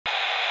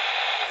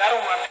I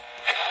don't want.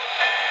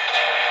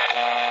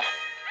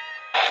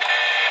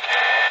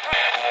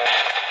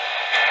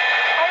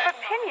 I have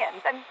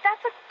opinions, and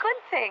that's a good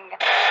thing.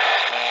 Okay,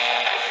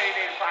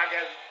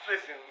 podcast.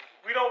 Listen,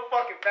 we don't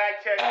fucking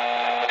fact check.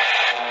 How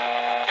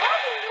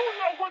do you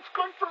know what's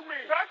good for me?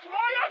 That's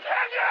my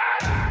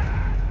opinion!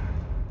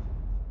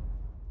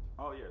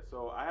 Oh, yeah.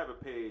 So I have a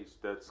page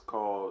that's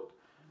called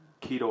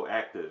Keto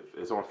Active.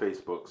 It's on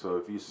Facebook. So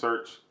if you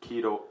search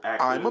Keto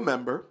Active. I'm a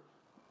member.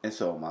 And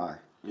so am I.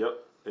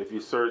 Yep. If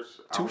you search.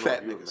 Two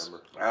fat niggas.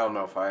 I don't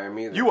know if I am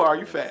either. You are.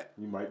 You fat.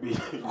 You might be.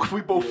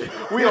 We both.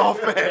 We all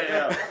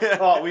fat. Yeah.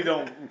 Oh, we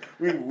don't.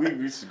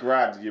 We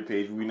subscribe to your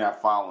page. We're not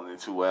following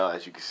it too well,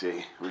 as you can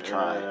see. We're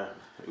trying. Yeah.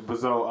 But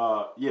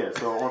so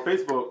so on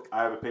Facebook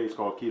I have a page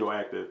called Keto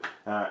Active,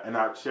 and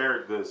I've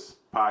shared this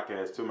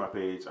podcast to my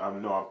page. I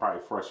know I'm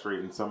probably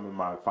frustrating some of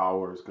my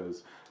followers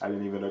because I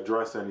didn't even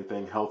address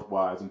anything health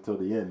wise until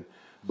the end.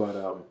 But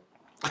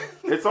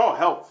it's all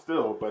health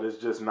still, but it's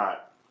just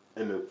not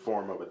in the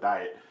form of a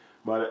diet.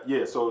 But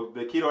so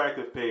the Keto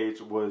Active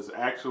page was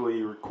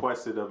actually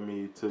requested of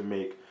me to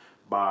make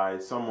by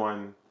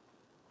someone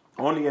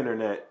on the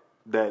internet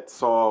that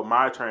saw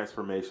my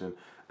transformation.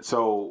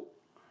 So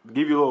to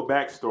give you a little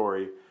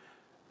backstory,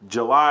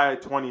 July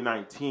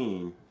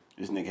 2019.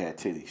 This nigga had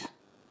titties.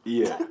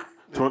 Yeah.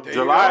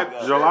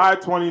 July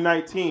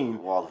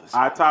 2019, Wallace.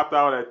 I topped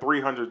out at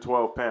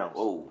 312 pounds.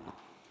 Whoa.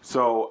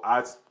 So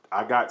I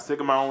got sick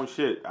of my own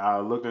shit. I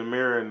looked in the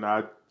mirror and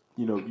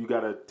you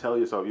got to tell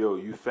yourself, yo,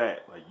 you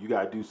fat. Like, you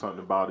got to do something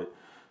about it.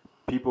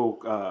 People,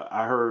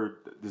 I heard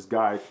this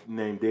guy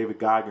named David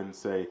Goggins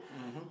say,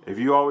 if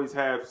you always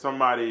have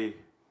somebody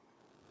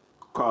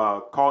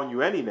calling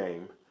you any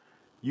name,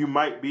 you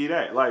might be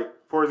that. Like,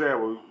 for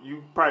example,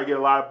 you probably get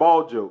a lot of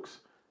bald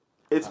jokes.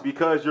 It's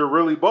because you're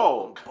really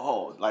bald.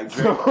 Bald. Like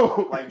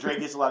Drake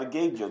gets a lot of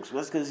gay jokes.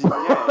 That's because he's gay.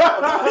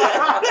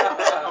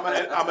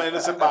 I'm an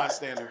innocent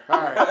bystander.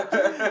 All right.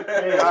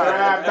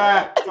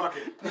 Fuck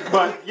it.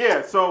 But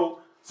so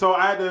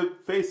I had to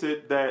face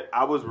it that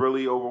I was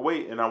really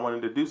overweight and I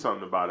wanted to do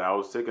something about it. I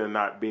was sick of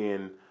not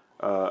being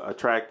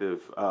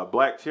attractive.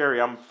 Black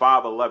Cherry, I'm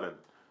 5'11".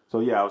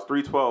 So I was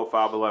 312,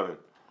 5'11".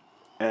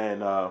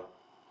 And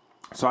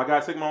so I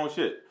got sick of my own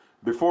shit.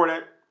 Before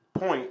that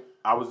point,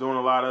 I was doing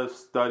a lot of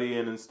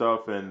studying and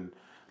stuff and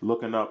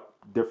looking up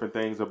different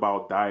things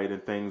about diet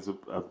and things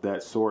of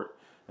that sort.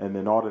 And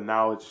then all the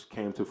knowledge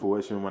came to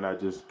fruition when I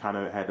just kind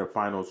of had the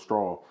final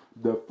straw.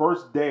 The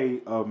first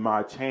day of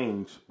my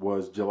change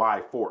was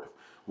July 4th,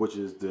 which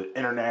is the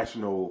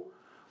national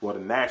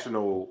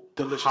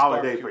delicious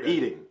holiday for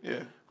eating.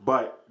 Yeah.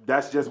 But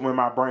that's just when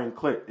my brain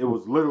clicked. It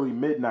was literally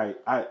midnight.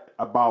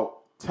 About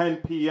 10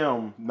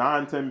 p.m.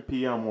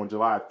 on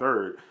July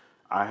 3rd,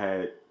 I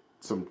had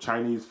some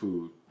Chinese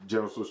food,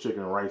 General Tso's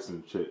chicken and rice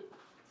and shit.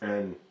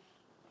 And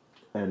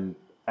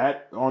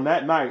on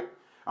that night,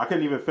 I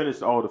couldn't even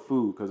finish all the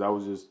food because I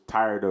was just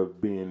tired of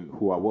being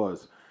who I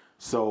was.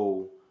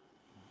 So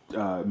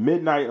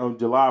midnight on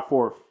July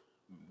 4th,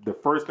 the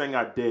first thing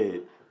I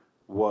did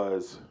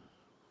was,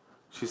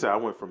 she said I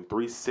went from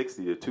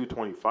 360 to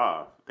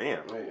 225.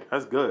 Damn,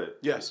 that's good.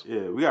 Yes.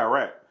 Yeah, we got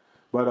wrapped.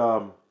 But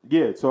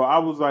so I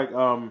was like,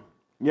 I'm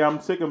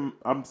sick of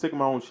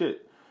my own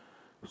shit.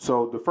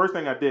 So the first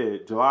thing I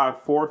did, July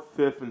 4th,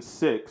 5th, and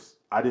 6th,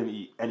 I didn't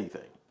eat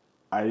anything.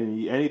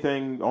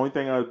 The only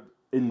thing I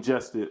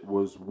ingested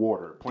was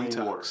water, plain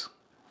water.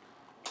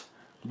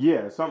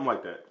 Yeah, something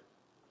like that.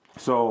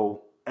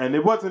 So, and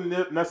it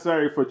wasn't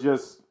necessary for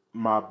just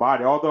my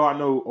body. Although I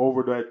know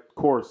over that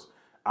course,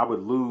 I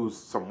would lose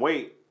some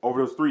weight.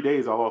 Over those 3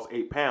 days, I lost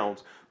 8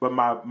 pounds. But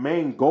my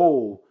main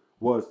goal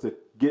was to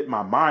get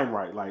my mind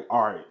right. Like,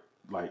 all right,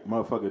 like,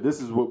 motherfucker,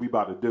 this is what we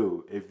about to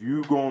do. If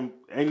you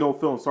ain't no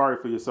feeling sorry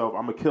for yourself,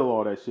 I'm going to kill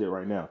all that shit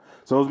right now.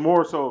 So it was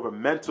more so of a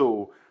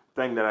mental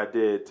thing that I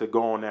did to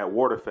go on that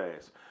water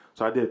fast.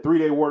 So I did a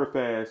 3-day water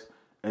fast,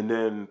 and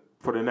then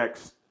for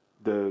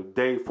the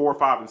day 4,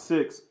 5, and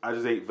 6, I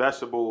just ate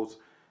vegetables,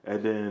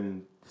 and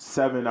then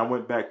 7, I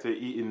went back to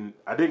eating.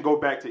 I didn't go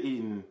back to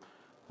eating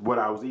what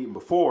I was eating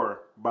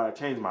before, but I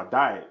changed my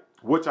diet,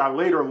 which I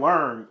later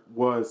learned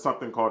was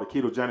something called a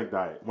ketogenic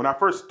diet. When I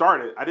first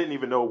started, I didn't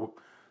even know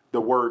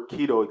the word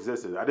keto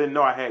existed. I didn't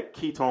know I had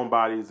ketone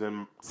bodies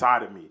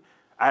inside of me.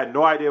 I had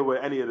no idea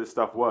what any of this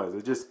stuff was.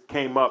 It just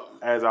came up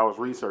as I was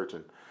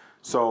researching.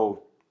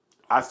 So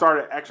I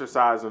started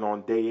exercising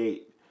on day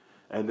 8.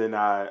 And then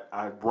I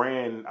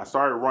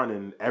started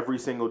running every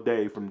single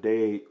day from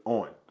day 8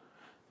 on.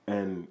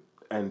 And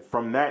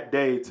from that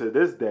day to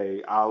this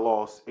day, I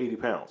lost 80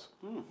 pounds.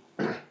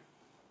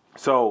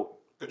 So.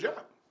 Good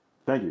job.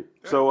 Thank you.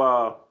 Yeah.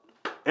 So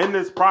in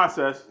this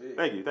process,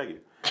 thank you.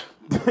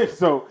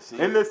 So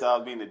in this, I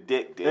was being a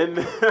dick. In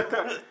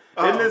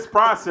this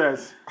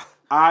process,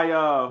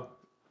 I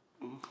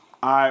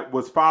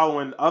was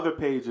following other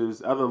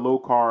pages, other low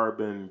carb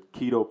and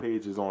keto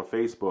pages on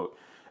Facebook,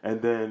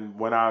 and then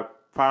when I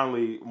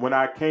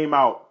came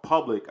out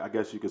public, I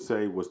guess you could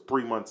say, was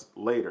 3 months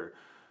later.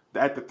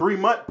 At the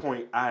 3-month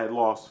point, I had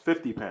lost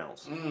 50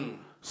 pounds.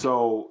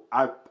 So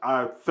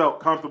I felt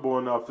comfortable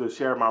enough to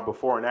share my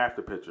before and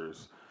after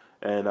pictures,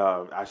 and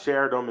I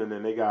shared them, and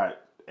then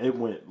it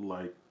went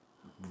like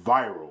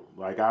viral.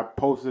 Like I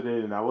posted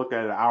it, and I looked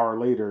at it an hour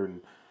later,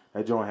 and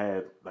that joint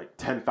had like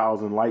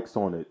 10,000 likes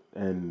on it,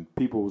 and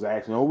people was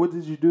asking, "Oh, what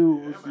did you do?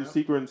 What's your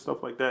secret?" and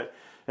stuff like that.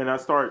 And I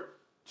start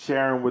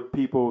sharing with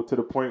people to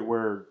the point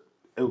where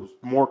it was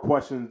more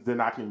questions than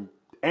I can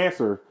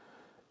answer.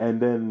 And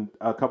then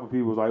a couple of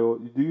people was like, "Oh,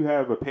 do you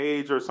have a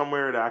page or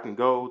somewhere that I can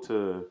go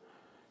to,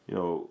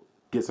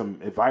 get some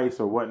advice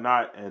or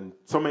whatnot?" And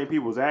so many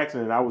people was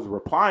asking, and I was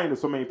replying to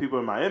so many people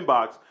in my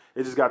inbox.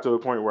 It just got to a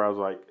point where I was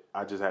like,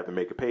 I just have to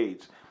make a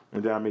page.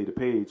 And then I made the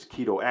page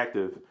Keto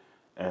Active,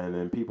 and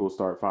then people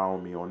start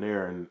following me on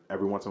there. And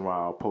every once in a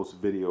while, I'll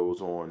post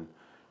videos on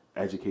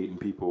educating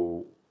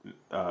people,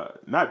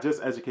 not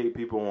just educate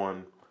people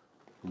on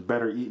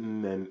better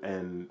eating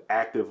and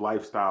active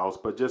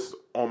lifestyles, but just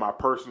on my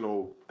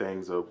personal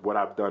things of what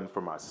I've done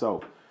for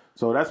myself.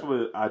 So that's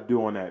what I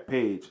do on that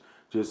page.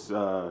 Just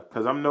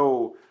because I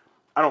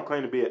don't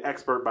claim to be an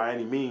expert by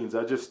any means.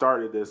 I just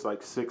started this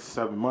like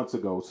 6-7 months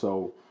ago.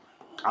 So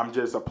I'm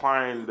just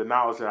applying the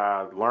knowledge that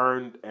I've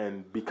learned,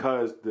 and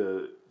because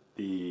the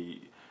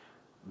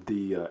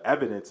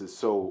evidence is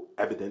so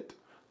evident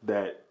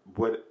that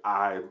what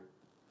I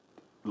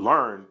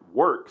learned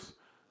works,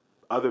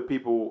 other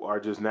people are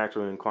just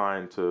naturally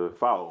inclined to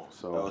follow.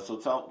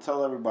 So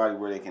tell everybody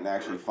where they can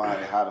actually find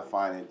it, how to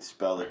find it,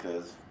 spell it,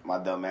 because my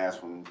dumb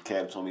ass when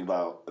Kev told me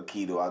about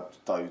Aikido, I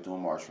thought he was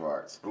doing martial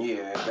arts.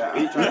 Yeah.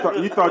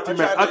 You thought you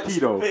meant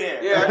Aikido.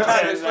 Yeah, I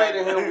tried to explain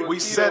to him what We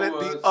keto said it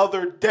was. the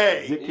other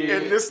day, Yeah.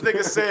 and this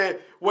nigga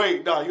said,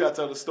 "Wait, no, you gotta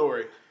tell the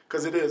story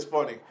because it is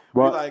funny."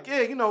 Well- We're like,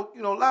 "Yeah,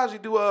 Elijah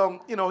do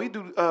he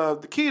do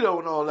the keto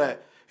and all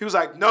that." He was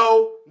like,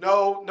 "No,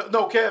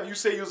 Kev, you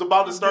said you was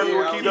about to start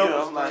doing keto."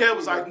 yeah, I'm like, Kev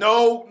was like,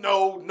 "No,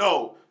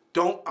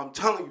 don't. I'm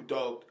telling you,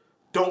 dog,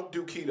 don't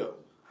do keto."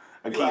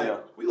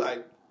 We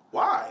like,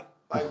 why?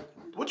 Like,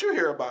 what you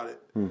hear about it?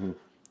 Mm-hmm.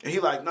 And he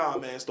like, "Nah,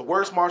 man, it's the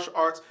worst martial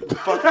arts.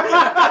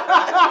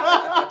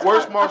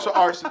 Worst martial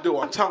arts to do.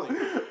 I'm telling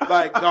you.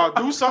 Like, dog,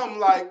 do something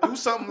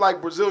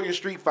like Brazilian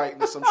street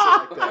fighting or some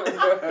shit like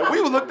that." And we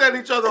looked at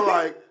each other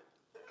like,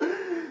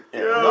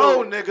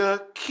 "No,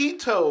 nigga,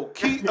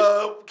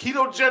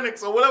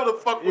 ketogenics or whatever the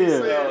fuck we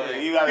said."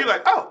 He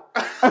like, "Oh." I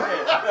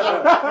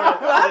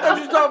thought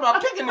you was talking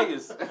about kicking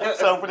niggas.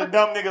 So for the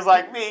dumb niggas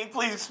like me,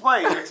 please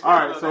explain. All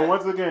right, so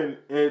once again,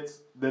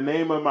 it's the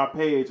name of my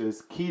page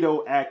is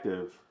Keto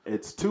Active.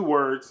 It's 2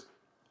 words,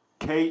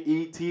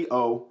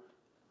 KETO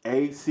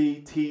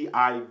ACTIVE.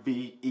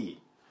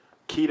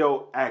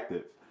 Keto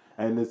Active.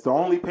 And it's the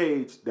only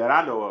page that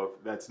I know of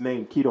that's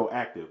named Keto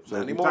Active. So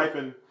Not if you anymore. type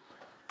in,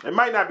 it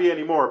might not be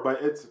anymore,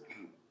 but it's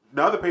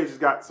the other page has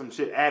got some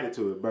shit added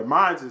to it. But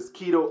mine's is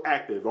Keto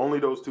Active, only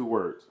those 2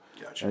 words.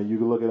 Gotcha. And you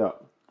can look it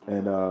up.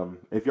 And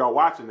if y'all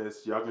watching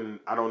this, y'all can,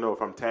 I don't know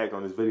if I'm tagged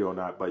on this video or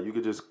not, but you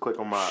could just click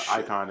on my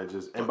icon and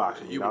just inbox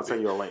me. And I'll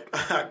send you a link.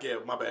 Yeah,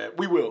 my bad.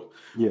 We will.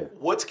 Yeah.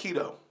 What's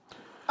keto?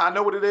 I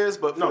know what it is,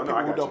 but for people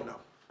I who got don't you. know.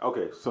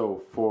 Okay,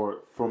 so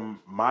from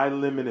my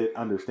limited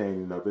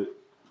understanding of it,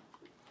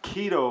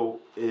 keto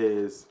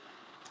is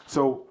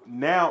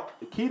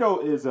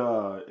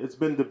it's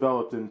been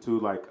developed into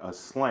like a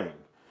slang.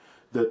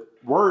 The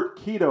word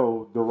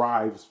keto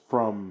derives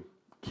from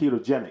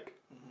ketogenic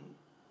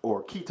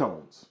or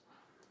ketones.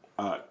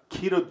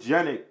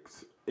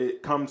 Ketogenics,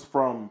 it comes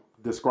from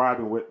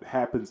describing what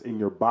happens in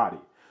your body.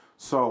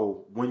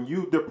 So when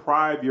you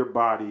deprive your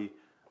body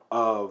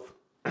of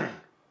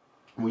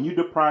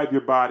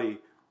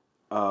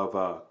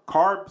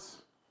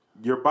carbs,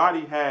 your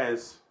body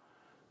has,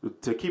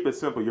 to keep it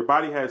simple, your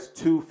body has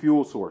 2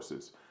 fuel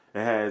sources.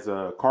 It has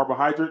a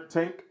carbohydrate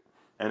tank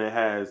and it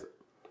has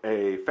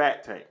a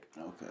fat tank.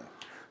 Okay.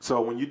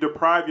 So when you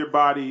deprive your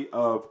body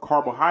of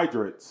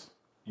carbohydrates,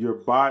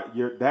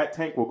 that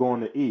tank will go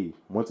into E.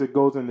 Once it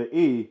goes into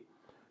E,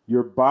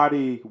 your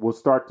body will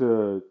start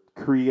to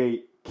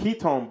create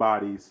ketone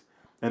bodies,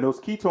 and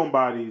those ketone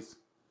bodies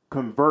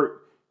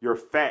convert your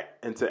fat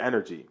into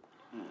energy.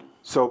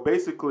 So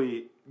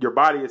basically, your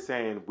body is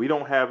saying, we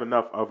don't have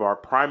enough of our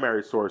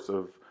primary source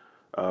of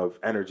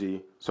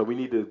energy, so we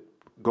need to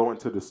go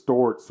into the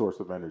stored source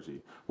of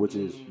energy, which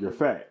is your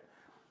fat.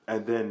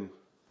 And then,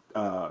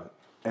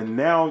 and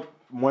now,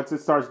 once it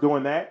starts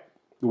doing that,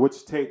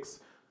 which takes,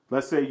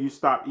 let's say you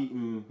stop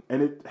eating,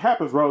 and it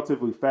happens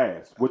relatively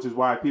fast, which is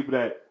why people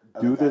that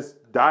do this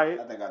diet.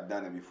 I think I've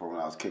done it before when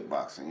I was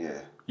kickboxing,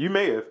 yeah. You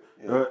may have.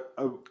 Yeah.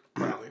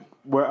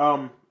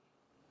 Where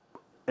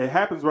it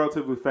happens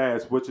relatively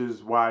fast, which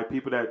is why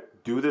people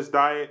that do this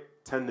diet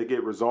tend to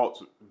get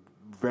results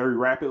very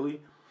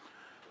rapidly.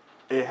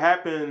 It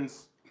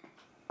happens,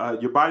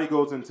 your body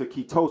goes into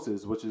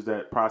ketosis, which is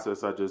that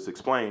process I just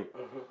explained.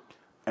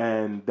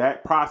 And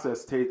that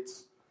process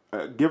takes,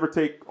 give or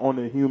take on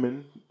a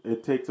human,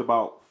 it takes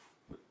about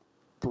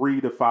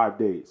 3 to 5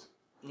 days.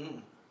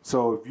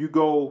 So if you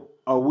go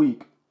a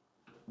week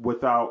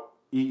without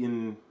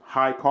eating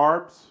high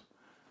carbs,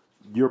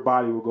 your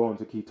body will go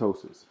into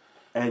ketosis.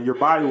 And your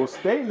body will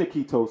stay in the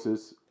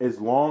ketosis as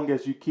long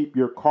as you keep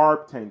your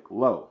carb tank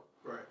low.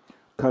 Right.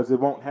 Because it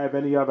won't have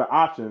any other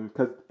option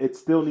because it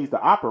still needs to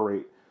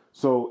operate.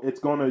 So it's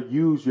going to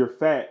use your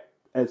fat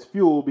as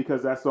fuel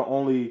because that's the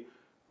only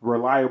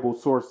reliable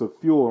source of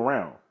fuel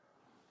around.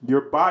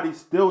 Your body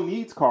still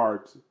needs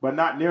carbs, but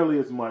not nearly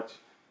as much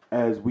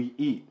as we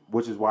eat,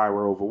 which is why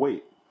we're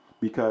overweight.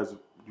 Because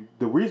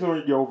the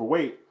reason you're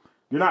overweight,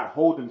 you're not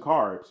holding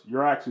carbs,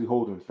 you're actually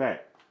holding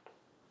fat.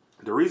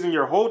 The reason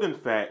you're holding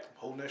fat...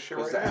 Holding that shit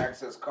Because right the now.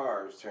 excess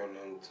carbs turn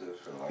into...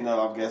 Like,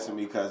 No, I'm guessing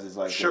because it's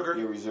like Sugar.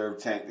 your reserve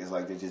tank is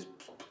like they just,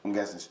 I'm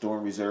guessing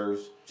storing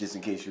reserves just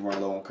in case you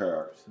run low on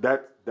carbs.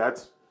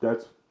 That's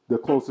the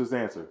closest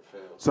answer.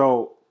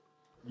 So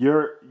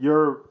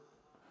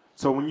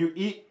so when you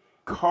eat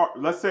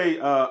let's say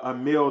a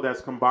meal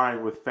that's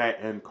combined with fat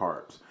and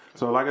carbs.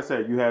 So like I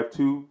said, you have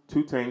two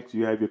tanks.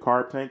 You have your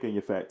carb tank and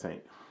your fat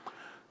tank.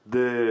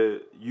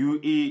 You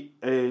eat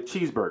a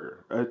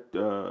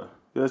cheeseburger.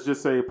 Let's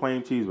just say a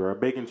plain cheeseburger, a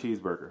bacon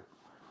cheeseburger.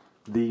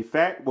 The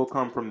fat will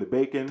come from the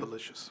bacon.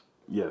 Delicious.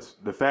 Yes,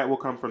 the fat will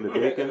come from the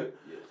bacon,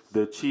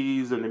 the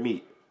cheese, and the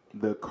meat.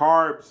 The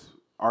carbs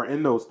are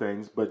in those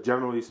things, but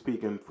generally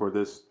speaking, for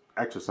this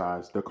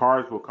exercise, the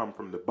carbs will come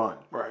from the bun.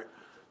 Right.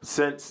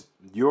 Since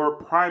your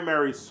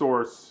primary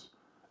source,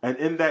 and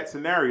in that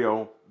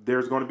scenario,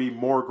 there's going to be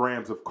more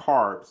grams of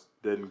carbs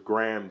than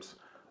grams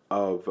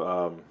of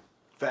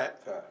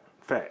fat.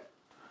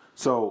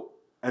 So,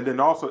 and then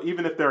also,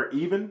 even if they're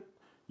even,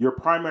 your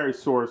primary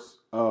source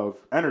of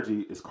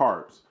energy is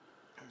carbs.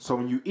 So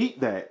when you eat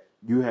that,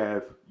 you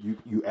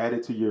add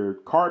it to your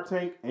carb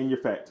tank and your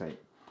fat tank.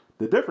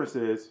 The difference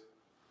is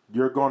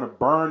you're going to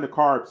burn the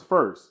carbs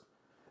first,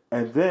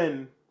 and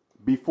then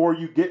before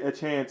you get a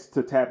chance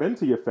to tap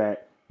into your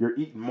fat, you're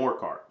eating more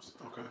carbs.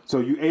 Okay. So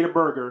you ate a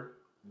burger,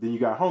 then you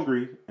got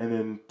hungry, and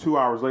then 2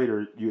 hours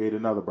later, you ate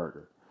another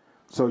burger.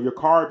 So your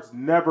carbs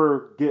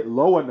never get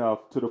low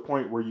enough to the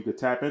point where you could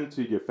tap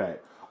into your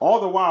fat. All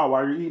the while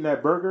you're eating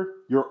that burger,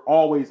 you're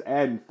always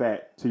adding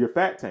fat to your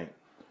fat tank.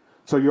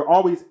 So you're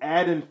always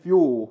adding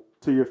fuel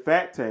to your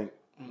fat tank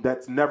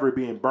that's never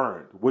being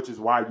burned, which is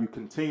why you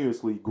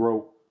continuously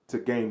grow to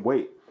gain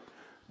weight,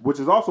 which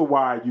is also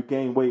why you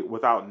gain weight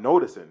without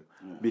noticing,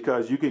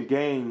 because you can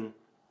gain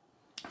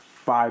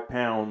 5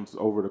 pounds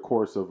over the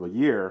course of a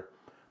year,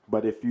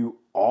 but if you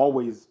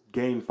always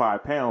gain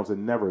 5 pounds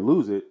and never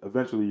lose it,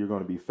 eventually you're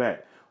going to be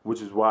fat,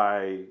 which is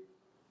why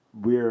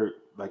we're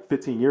like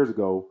 15 years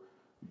ago,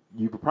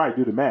 you could probably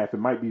do the math. It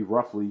might be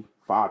roughly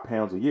 5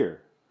 pounds a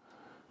year.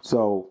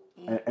 So,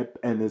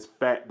 and it's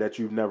fat that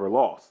you've never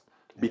lost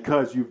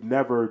because you've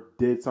never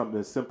did something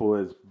as simple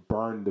as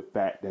burn the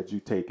fat that you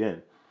take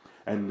in.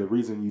 And the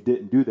reason you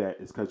didn't do that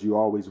is because you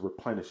always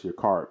replenish your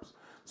carbs.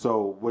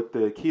 So with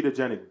the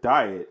ketogenic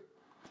diet,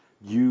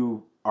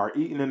 you are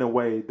eating in a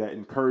way that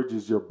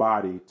encourages your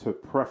body to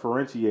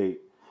preferentiate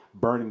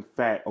burning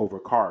fat over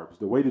carbs.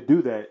 The way to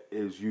do that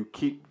is you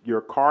keep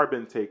your carb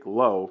intake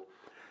low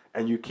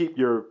and you keep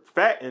your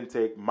fat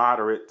intake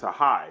moderate to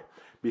high,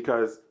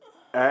 because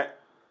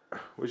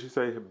what'd you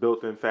say?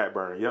 Built-in fat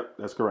burner. Yep,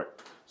 that's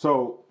correct.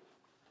 So,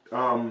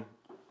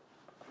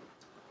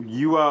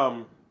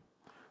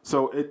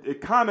 so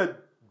it kind of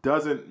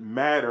doesn't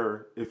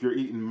matter if you're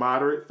eating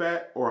moderate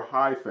fat or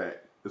high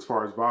fat as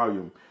far as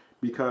volume,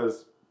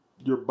 because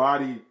your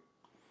body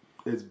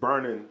is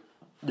burning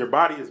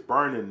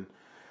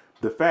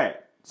the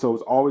fat. So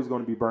it's always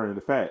going to be burning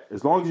the fat.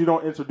 As long as you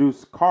don't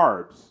introduce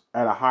carbs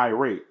at a high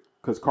rate,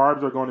 because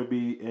carbs are going to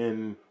be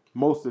in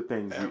most of the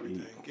things you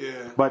eat.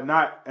 Yeah. But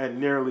not at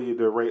nearly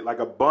the rate. Like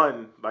a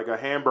bun, like a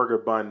hamburger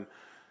bun,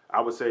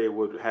 I would say it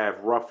would have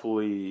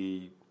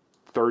roughly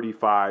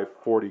 35,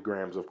 40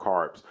 grams of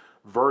carbs.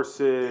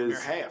 Versus... You're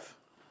half.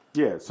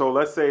 Yeah, so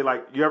let's say,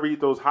 like, you ever eat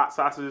those hot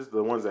sausages,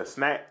 the ones that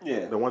snack?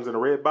 Yeah. The ones in the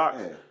red box?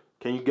 Yeah.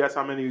 Can you guess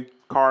how many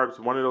carbs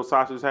one of those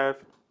sausages have?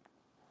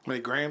 How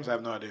many grams? I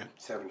have no idea.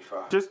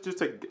 75. Just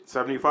take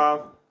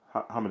 75?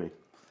 How many?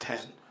 10.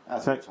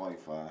 That's like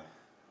 25.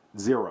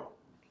 0.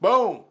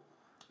 Boom.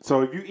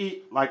 So if you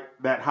eat like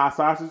that hot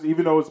sausage,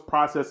 even though it's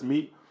processed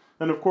meat,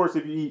 and of course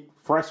if you eat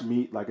fresh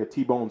meat like a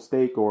T-bone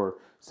steak or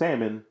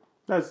salmon,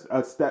 that's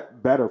a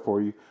step better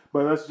for you.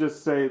 But let's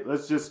just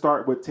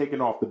start with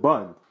taking off the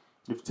bun.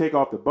 If you take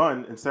off the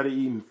bun, instead of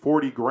eating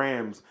 40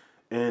 grams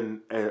in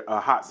a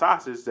hot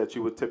sausage that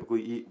you would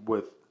typically eat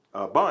with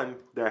a bun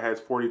that has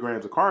 40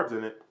 grams of carbs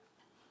in it,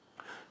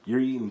 you're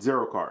eating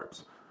 0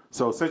 carbs.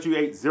 So since you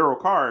ate 0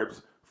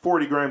 carbs,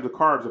 40 grams of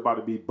carbs are about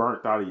to be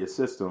burnt out of your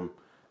system.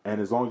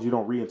 And as long as you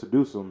don't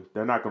reintroduce them,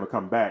 they're not going to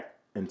come back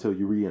until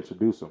you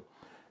reintroduce them.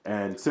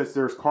 And since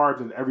there's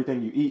carbs in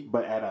everything you eat,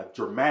 but at a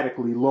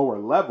dramatically lower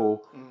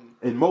level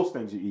in most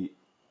things you eat,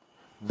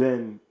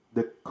 then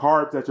the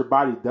carbs that your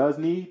body does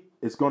need,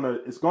 it's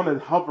gonna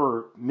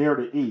hover near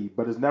the E,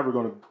 but it's never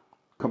going to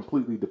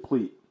completely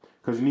deplete,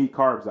 because you need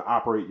carbs to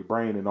operate your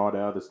brain and all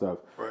that other stuff.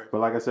 Right.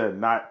 But like I said,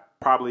 not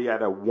probably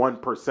at a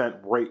 1%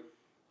 rate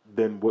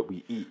than what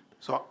we eat.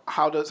 So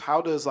how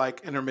does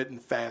like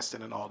intermittent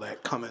fasting and all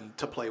that come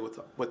into play with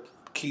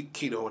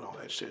keto and all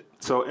that shit.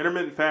 So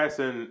intermittent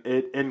fasting,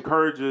 it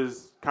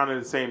encourages kind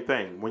of the same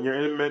thing. When you're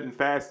intermittent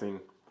fasting,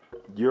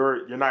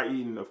 you're not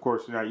eating, of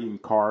course, you're not eating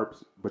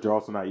carbs, but you're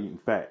also not eating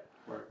fat.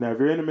 Right. Now, if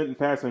you're intermittent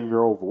fasting,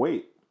 you're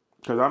overweight,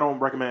 because I don't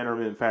recommend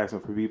intermittent fasting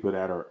for people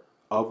that are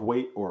of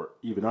weight or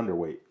even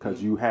underweight,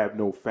 because you have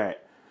no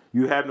fat.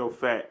 You have no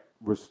fat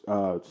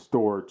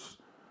storage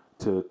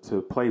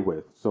to play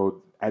with.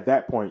 So at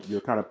that point,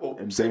 you're kind of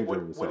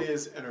endangering yourself. What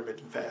is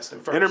intermittent fasting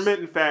first?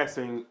 Intermittent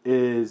fasting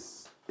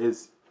is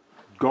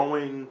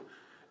going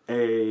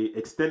a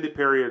extended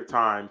period of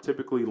time,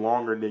 typically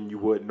longer than you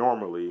would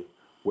normally,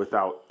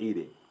 without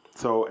eating.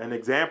 So an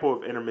example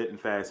of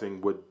intermittent fasting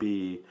would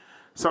be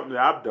something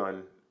that I've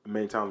done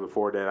many times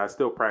before that I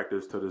still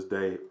practice to this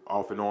day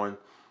off and on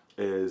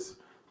is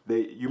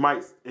you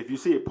might, if you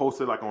see it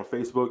posted like on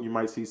Facebook, you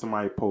might see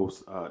somebody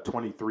post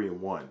 23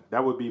 and 1.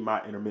 That would be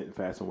my intermittent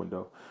fasting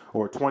window,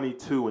 or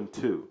 22 and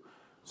 2.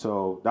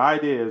 So the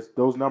idea is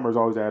those numbers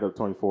always add up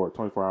 24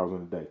 hours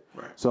in a day.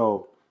 Right.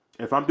 So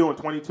if I'm doing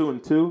 22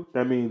 and 2,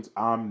 that means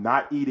I'm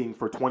not eating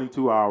for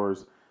 22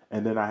 hours,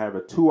 and then I have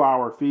a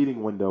 2-hour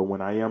feeding window when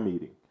I am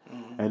eating.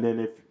 Mm-hmm. And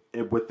then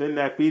if within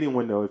that feeding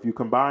window, if you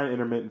combine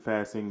intermittent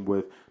fasting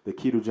with the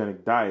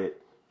ketogenic diet,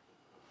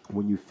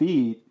 when you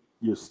feed,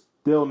 you're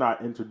still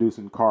not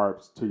introducing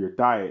carbs to your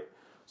diet.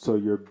 So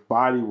your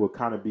body will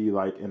kind of be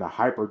like in a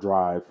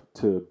hyperdrive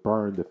to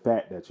burn the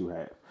fat that you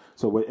have.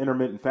 So with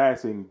intermittent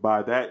fasting,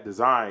 by that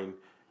design,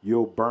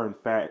 you'll burn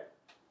fat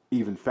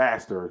even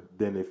faster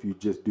than if you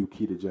just do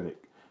ketogenic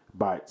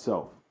by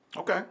itself.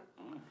 Okay.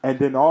 And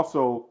then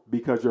also,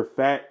 because your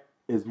fat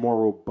is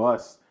more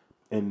robust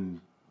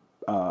in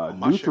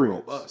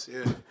nutrients, robust,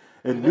 yeah.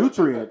 in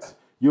nutrients,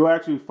 you'll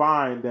actually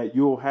find that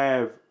you'll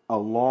have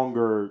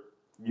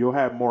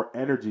more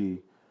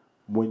energy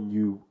when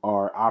you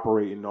are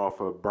operating off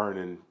of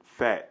burning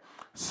fat.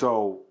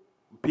 So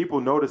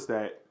people notice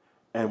that,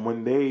 and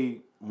when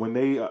they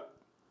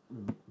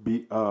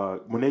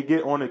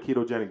get on a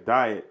ketogenic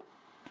diet,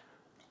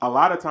 a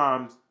lot of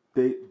times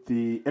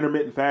the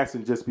intermittent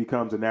fasting just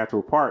becomes a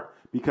natural part,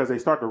 because they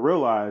start to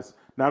realize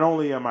not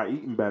only am I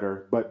eating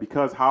better, but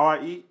because how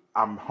I eat,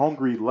 I'm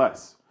hungry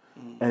less.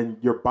 And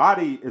your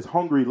body is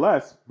hungry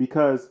less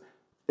because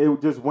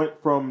it just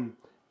went from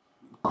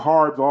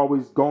carbs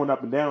always going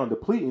up and down,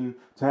 depleting,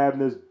 to having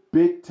this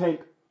big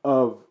tank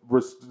of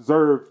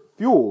reserved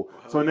fuel.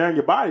 So now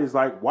your body is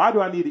like, why do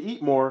I need to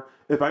eat more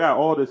if I got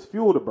all this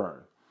fuel to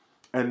burn?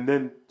 And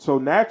then, so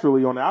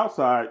naturally on the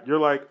outside, you're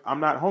like, I'm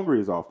not hungry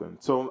as often.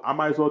 So I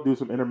might as well do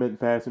some intermittent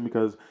fasting,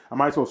 because I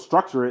might as well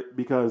structure it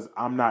because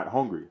I'm not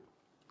hungry.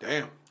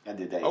 Damn. I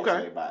did that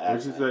yesterday by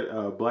accident.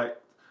 What you say,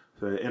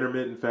 so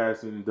intermittent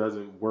fasting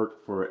doesn't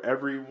work for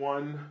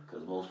everyone.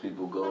 Because most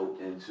people go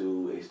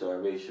into a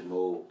starvation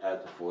mode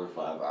after 4 to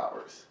 5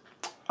 hours.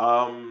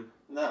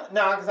 No,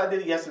 because I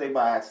did it yesterday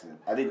by accident.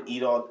 I didn't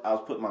eat all. I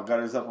was putting my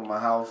gutters up in my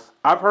house.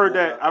 I've heard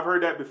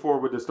that before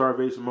with the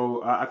starvation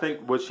mode. I think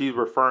what she's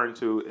referring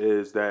to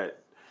is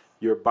that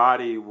your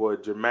body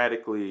would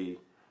dramatically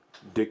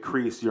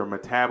decrease your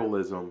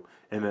metabolism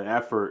in an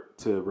effort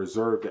to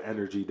reserve the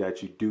energy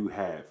that you do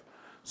have.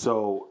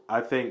 So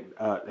I think,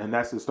 and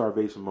that's the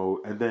starvation mode.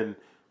 And then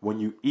when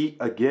you eat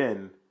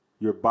again,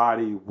 your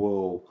body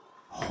will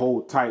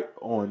hold tight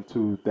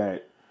onto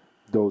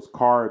those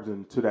carbs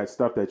and to that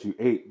stuff that you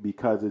ate,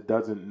 because it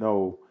doesn't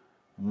know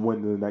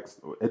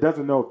it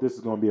doesn't know if this is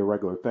going to be a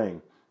regular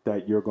thing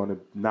that you're going to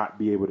not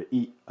be able to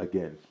eat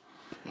again.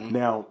 Mm-hmm.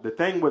 Now, the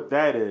thing with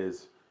that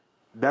is,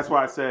 that's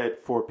why I said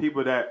for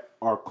people that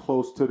are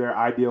close to their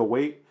ideal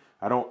weight,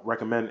 I don't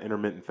recommend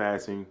intermittent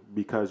fasting,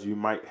 because you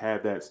might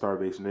have that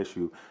starvation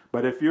issue.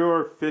 But if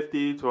you're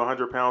 50 to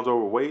 100 pounds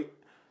overweight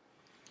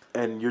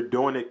and you're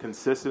doing it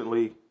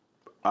consistently,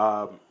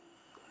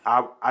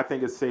 I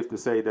think it's safe to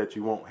say that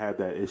you won't have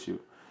that issue,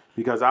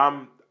 because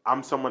I'm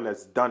someone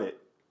that's done it,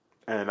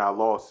 and I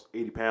lost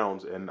 80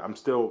 pounds and I'm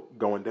still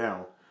going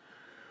down.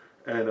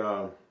 And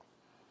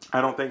I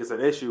don't think it's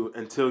an issue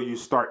until you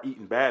start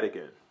eating bad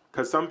again.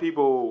 Because some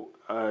people,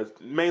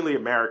 mainly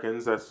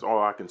Americans, that's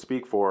all I can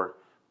speak for,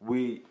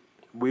 we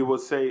will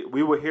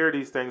hear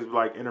these things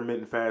like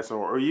intermittent fasting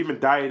or even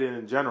dieting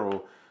in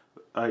general.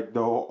 Like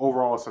the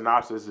overall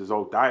synopsis is,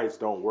 diets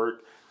don't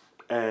work.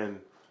 And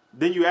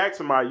then you ask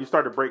somebody, you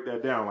start to break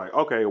that down. Like,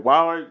 okay,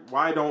 why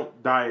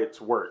don't diets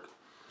work?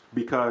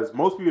 Because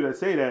most people that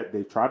say that,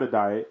 they try to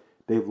diet,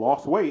 they've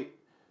lost weight,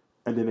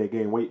 and then they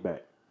gain weight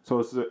back.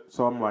 So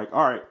I'm like,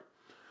 all right.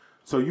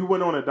 So you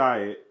went on a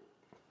diet,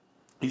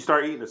 you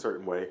start eating a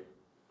certain way,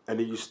 and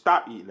then you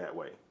stop eating that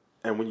way.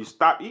 And when you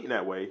stop eating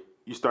that way,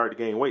 you start to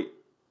gain weight.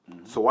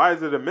 Mm-hmm. So why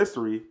is it a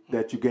mystery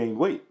that you gain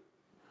weight?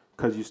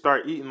 Because you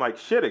start eating like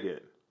shit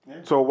again.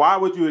 Yeah. So why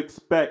would you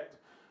expect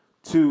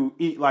to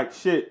eat like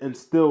shit and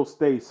still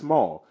stay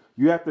small?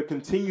 You have to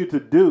continue to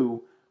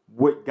do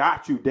what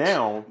got you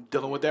down.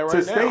 Dealing with that right to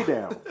now. stay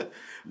down.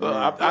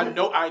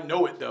 I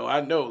know it though.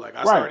 I know, like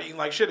I started eating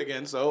like shit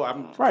again, so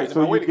I'm right.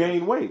 So my weight you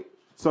gain weight.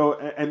 So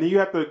and then you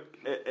have to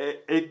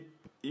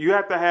you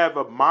have to have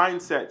a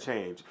mindset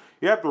change.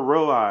 You have to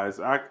realize,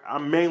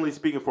 I'm mainly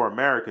speaking for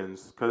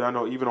Americans, because I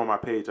know even on my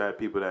page I have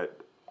people that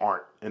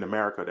aren't in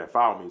America that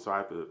follow me, so I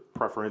have to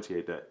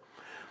differentiate that.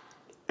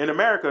 In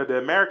America, the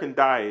American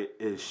diet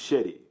is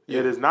shitty. Yeah.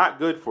 It is not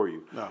good for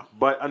you. No.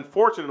 But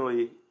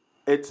unfortunately,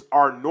 it's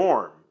our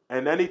norm.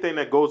 And anything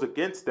that goes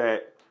against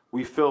that,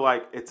 we feel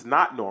like it's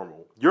not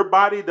normal. Your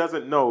body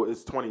doesn't know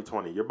it's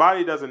 2020. Your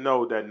body doesn't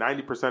know that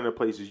 90% of the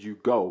places you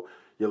go,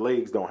 your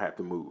legs don't have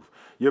to move.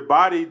 Your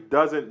body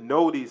doesn't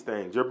know these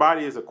things. Your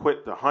body is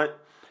equipped to hunt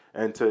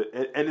and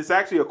it's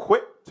actually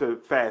equipped to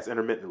fast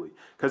intermittently.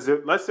 Because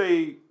let's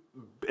say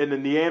in the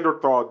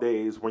Neanderthal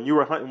days, when you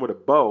were hunting with a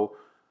bow,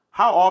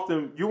 how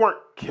often you weren't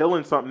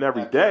killing something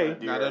every day?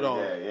 Not at all.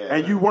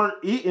 And you weren't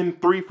eating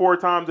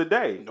 3-4 times a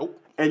day. Nope.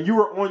 And you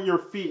were on your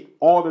feet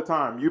all the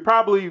time. You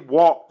probably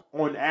walked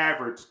on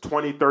average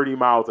 20-30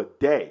 miles a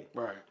day.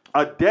 Right.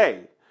 A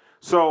day.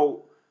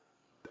 So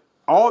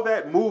all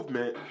that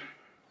movement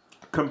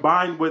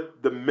combined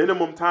with the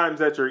minimum times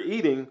that you're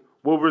eating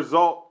will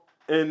result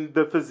in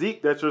the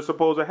physique that you're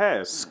supposed to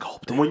have.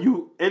 Sculpting. When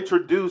you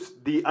introduce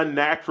the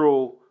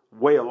unnatural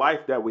way of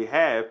life that we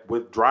have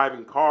with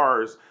driving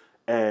cars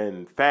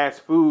and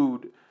fast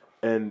food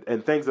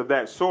and things of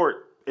that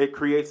sort, it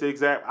creates the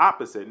exact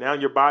opposite. Now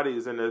your body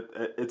is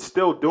it's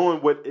still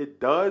doing what it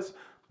does,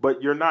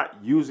 but you're not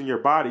using your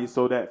body,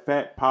 so that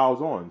fat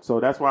piles on. So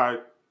that's why,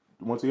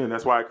 once again,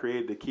 that's why I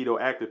created the Keto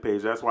Active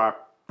page. That's why I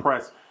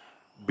press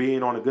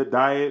being on a good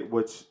diet,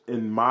 which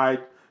in my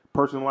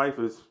personal life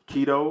is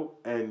keto,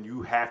 and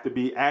you have to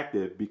be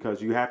active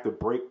because you have to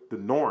break the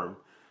norm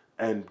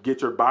and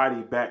get your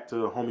body back to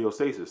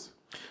homeostasis.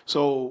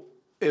 So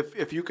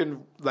if you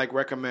can like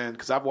recommend,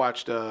 because I've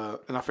watched,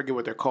 and I forget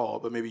what they're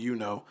called, but maybe you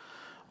know,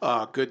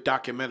 good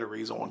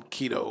documentaries on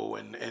keto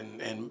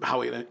and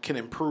how it can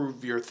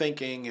improve your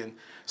thinking, and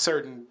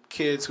certain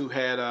kids who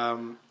had,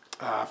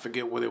 I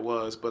forget what it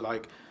was, but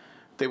like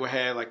they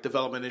had like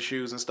development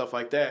issues and stuff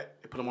like that.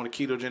 They put them on a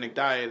ketogenic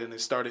diet and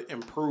it started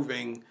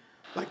improving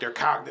like their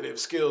cognitive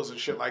skills and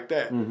shit like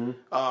that.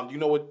 Mm-hmm. You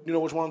know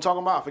which one I'm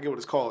talking about? I forget what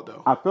it's called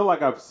though. I feel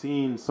like I've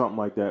seen something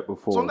like that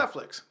before. It's on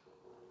Netflix.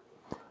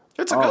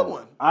 It's a good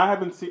one. I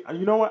haven't seen.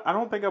 You know what? I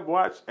don't think I've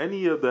watched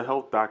any of the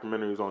health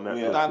documentaries on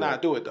Netflix. Nah,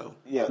 do it though.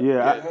 Yeah,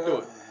 do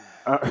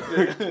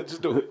it.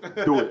 Just do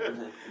it. Do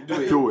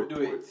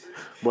it.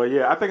 But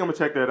yeah, I think I'm gonna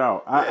check that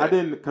out. I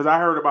didn't, because I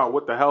heard about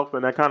What the Health,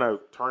 and that kind of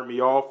turned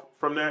me off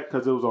from that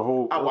because it was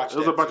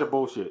a bunch of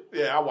bullshit.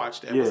 Yeah, I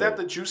watched that. Yeah. Was that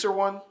the juicer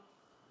one?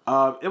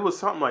 It was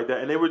something like that,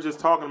 and they were just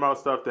talking about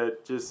stuff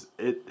that just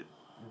it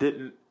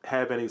didn't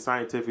have any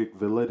scientific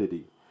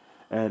validity,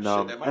 and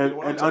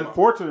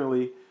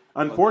unfortunately,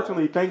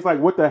 things like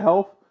What the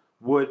Health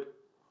would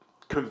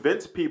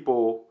convince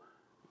people.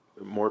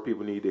 More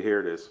people need to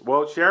hear this.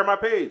 Well, share my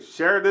page,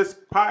 share this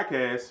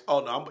podcast. Oh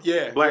no,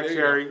 Black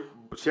Cherry,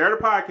 share the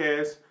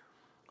podcast,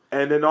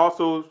 and then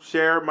also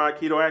share my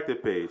Keto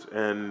Active page,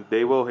 and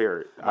they will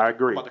hear it. I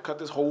agree. I'm about to cut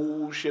this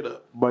whole shit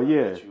up. But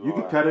yeah, you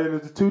can cut it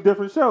into 2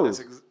 different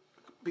shows.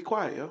 Be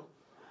quiet, yo.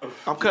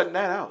 I'm cutting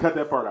that out. Cut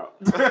that part out.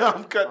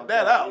 I'm cutting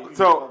that out.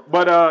 So,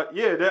 but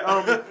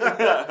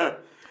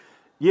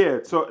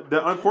So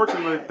the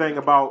unfortunate thing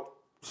about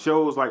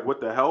shows like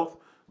What the Health,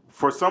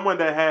 for someone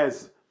that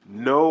has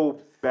no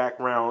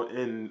background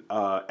in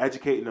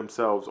educating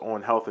themselves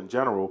on health in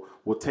general,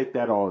 will take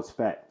that all as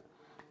fact.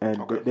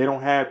 And they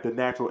don't have the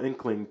natural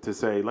inkling to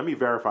say, let me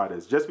verify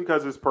this. Just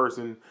because this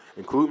person,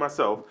 include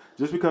myself,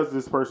 just because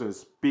this person is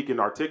speaking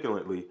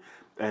articulately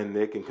and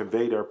they can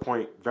convey their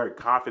point very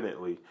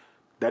confidently,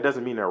 that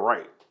doesn't mean they're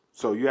right.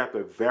 So you have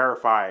to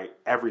verify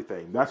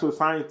everything. That's what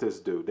scientists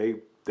do.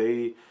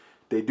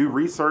 They do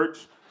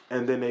research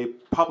and then they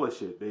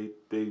publish it.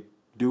 They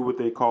do what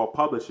they call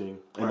publishing.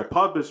 And the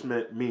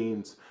publishment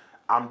means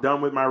I'm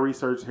done with my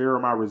research. Here are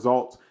my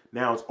results.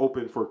 Now it's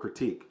open for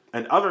critique.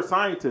 And other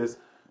scientists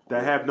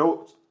that have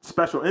no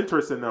special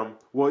interest in them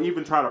will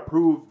even try to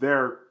prove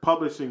their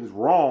publishing's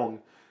wrong.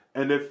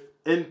 And if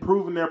in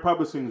proving their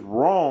publishing's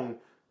wrong,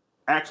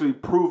 actually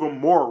prove them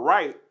more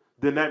right,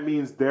 then that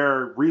means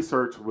their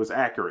research was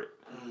accurate.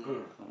 Mm-hmm.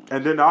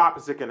 And then the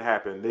opposite can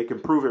happen. They can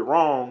prove it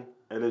wrong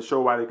and then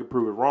show why they could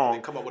prove it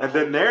wrong. And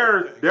then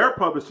their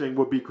publishing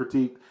will be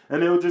critiqued,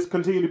 and it will just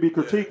continue to be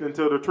critiqued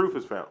until the truth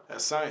is found.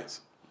 That's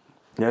science.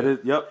 That is,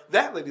 yep.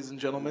 That, ladies and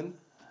gentlemen,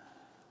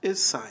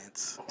 is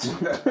science.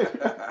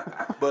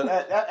 But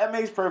that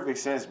makes perfect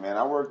sense, man.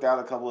 I worked out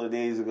a couple of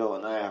days ago,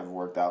 and I haven't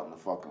worked out in a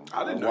fucking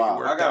I didn't know you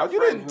worked out. You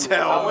didn't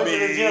tell me. I went to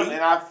the gym,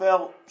 and I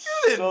felt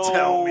You didn't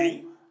tell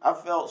me. I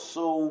felt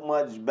so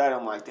much better.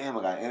 I'm like, damn,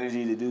 I got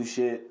energy to do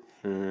shit.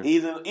 Mm-hmm.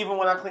 Even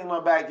when I clean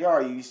my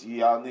backyard, you see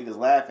y'all niggas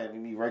laughing at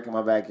me raking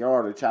my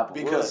backyard or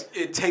chopping wood. Because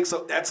it takes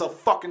that's a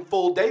fucking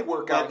full day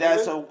workout.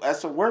 That's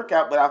a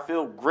workout, but I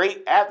feel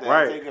great after.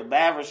 Right. I take a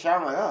bath or shower.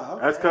 I'm like, oh,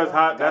 okay. That's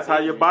because that's how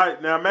your body.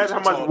 Now imagine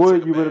how much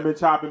wood you would have been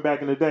chopping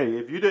back in the day.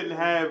 If you didn't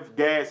have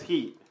gas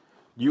heat,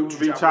 You Would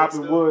be chop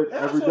chopping wood Yeah,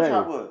 I every still day.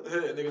 chop wood. Yeah,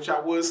 nigga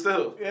chop wood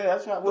still. Yeah,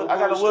 I chop wood. No I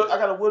got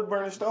bullshit. a wood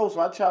burning stove, so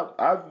I chop.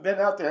 I've been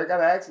out there. I got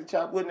to actually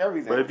chop wood and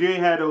everything. But if you ain't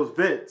had those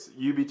vents,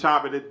 you'd be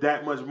chopping it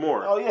that much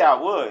more. Oh yeah, I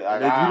would.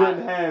 And if you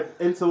didn't have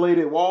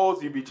insulated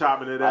walls, you'd be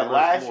chopping it that like much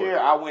last more. year,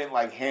 I went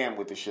like ham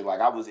with the shit. Like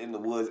I was in the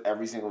woods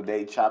every single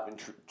day, chopping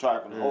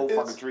whole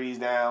fucking trees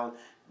down,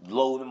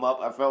 loading them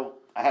up.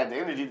 I had the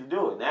energy to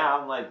do it.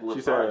 Now I'm like,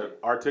 She said,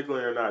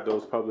 articulate or not,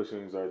 those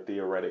publishings are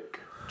theoretic.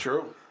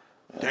 True.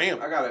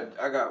 Damn. I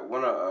got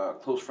one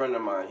close friend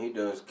of mine. He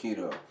does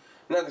keto.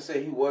 Not to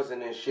say he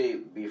wasn't in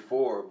shape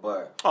before,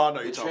 but Oh, no,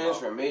 the you're talking about-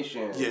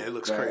 transformation. Yeah, it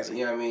looks crazy.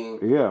 You know what I mean?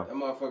 Yeah. That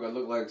motherfucker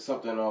look like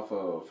something off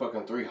of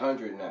fucking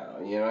 300 now.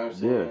 You know what I'm Yeah.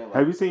 saying? Like,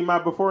 Have you seen my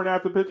before and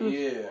after pictures?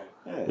 Yeah.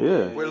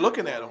 Yeah. We're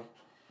looking at him.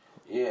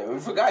 Yeah, we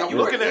forgot I'm you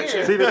looking were at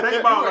here. you. See, the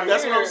thing about like,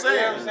 That's what I'm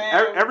You know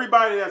saying.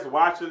 everybody that's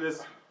watching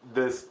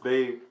this,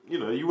 they,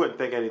 you wouldn't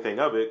think anything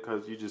of it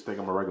because you just think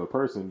I'm a regular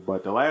person.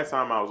 But the last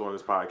time I was on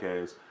this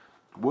podcast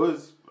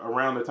was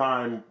around the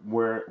time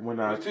when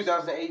I. It was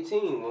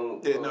 2018.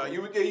 When, Yeah, no,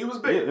 you was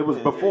big. It was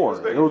before.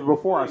 big. It was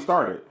before I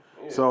started.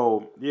 Yeah.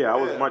 So yeah, I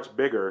was Yeah. much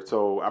bigger.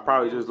 So I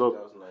probably just look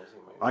 2019,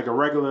 maybe. like a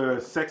regular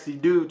sexy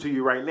dude to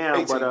you right now.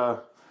 18.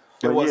 But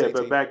was yeah, 18.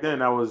 but back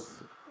then I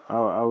was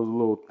a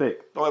little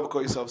thick. Don't ever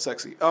call yourself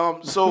sexy.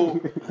 So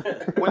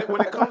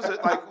when it comes to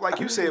like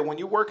you said, when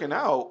you're working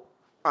out,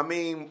 I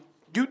mean,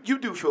 you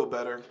do feel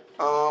better.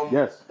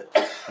 Yes,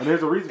 and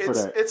there's a reason for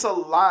that. It's a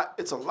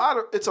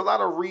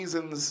lot of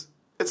reasons.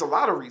 It's a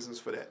lot of reasons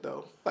for that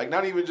though. Like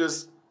not even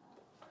just,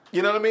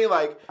 you know what I mean?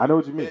 Like I know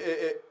what you mean.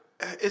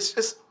 it's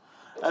just.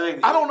 I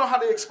I don't know how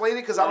to explain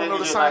it because I don't know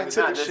the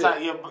scientific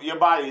shit. Your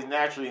body is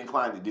naturally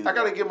inclined to do that. I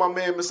gotta get my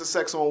man Mr.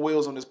 Sex on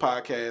Wheels on this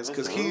podcast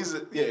because he's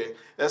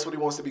that's what he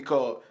wants to be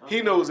called.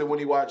 He knows it when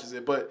he watches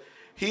it, but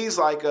he's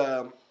like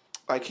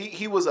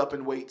he was up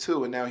in weight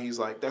too, and now he's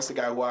like that's the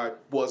guy who I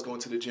was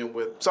going to the gym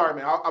with. Sorry,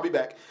 man, I'll be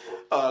back.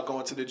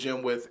 Going to the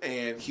gym with,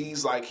 and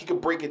he's like he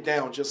could break it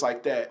down just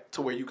like that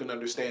to where you can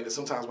understand it.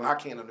 Sometimes when I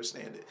can't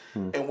understand it,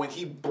 and when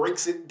he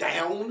breaks it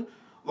down,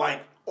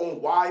 like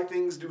on why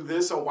things do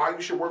this and why you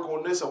should work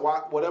on this and why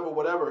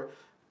whatever,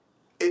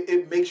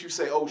 it makes you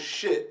say, oh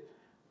shit,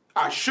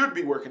 I should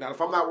be working out. If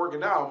I'm not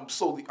working out, I'm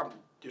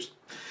just.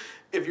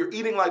 If you're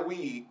eating like we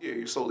eat,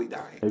 you're slowly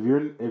dying. If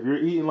you're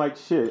eating like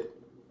shit,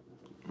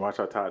 watch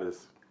how I tie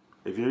this.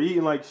 If you're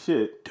eating like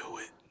shit, Do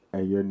it.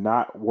 and you're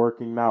not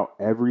working out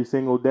every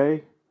single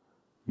day,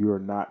 you are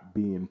not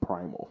being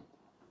primal.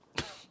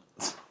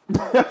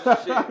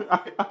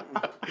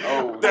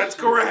 That's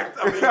correct.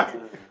 I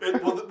mean,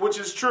 which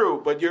is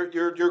true, but you're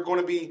going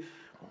to be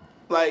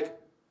like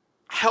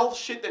health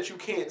shit that you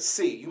can't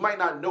see. You might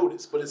not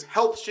notice, but it's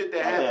health shit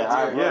that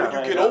happens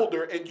when you get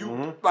older and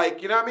you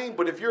like, you know what I mean?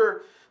 But if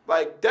you're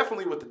like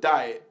definitely with the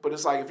diet, but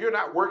it's like if you're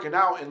not working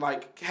out and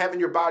like having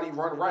your body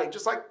run right,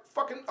 just like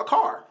fucking a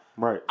car.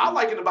 Right. I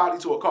liken the body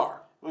to a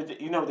car.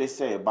 You know what they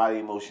say, a body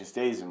in motion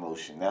stays in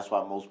motion. That's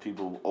why most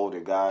people, older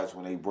guys,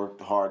 when they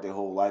worked hard their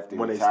whole life,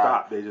 When they retire,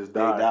 stop, they just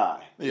die. They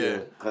die. Yeah.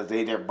 Because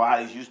their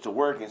body's used to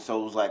working, so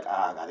it was like,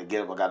 I got to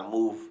get up, I got to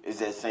move. It's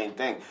that same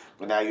thing.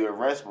 But now you're in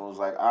rest mode. It's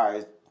like, all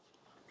right,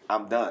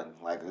 I'm done.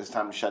 Like, it's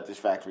time to shut this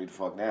factory the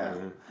fuck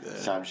down.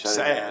 It's time to shut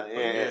it down.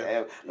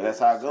 Yeah. But that's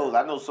how it goes.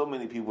 I know so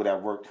many people that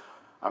worked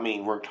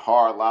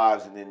hard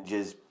lives and then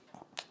just...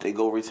 They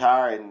go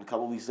retire, and a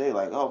couple weeks later,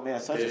 like, oh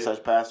man, such and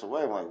such passed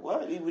away. I'm like,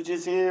 what? He was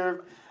just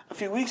here a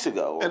few weeks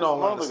ago. In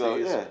all honesty, all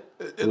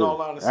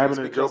honesty, it's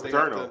because they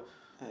have to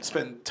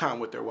spend time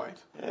with their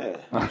wife. Yeah.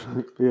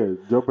 Yeah,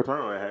 Joe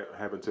Paterno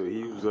happened to.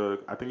 He was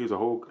I think he was a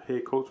whole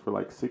head coach for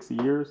like 60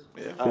 years,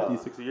 50,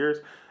 60 years.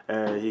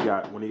 And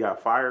when he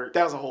got fired.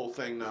 That was a whole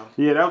thing, though.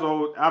 Yeah, that was a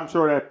whole, I'm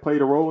sure that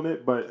played a role in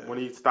it, but when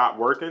he stopped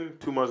working,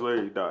 2 months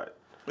later he died.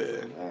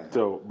 Yeah.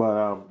 So,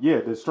 but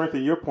to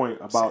strengthen your point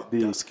about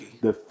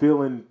the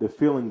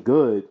feeling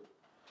good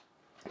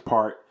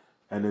part,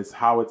 and it's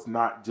how it's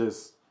not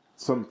just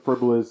some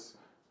frivolous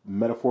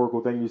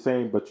metaphorical thing you're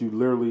saying, but you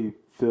literally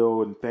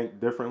feel and think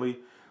differently.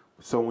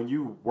 So when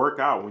you work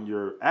out, when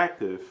you're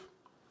active,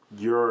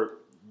 you're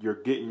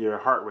getting your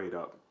heart rate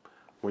up.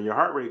 When your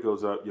heart rate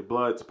goes up, your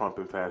blood's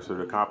pumping faster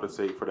to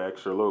compensate for the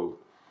extra load.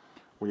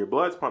 When your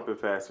blood's pumping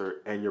faster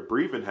and you're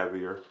breathing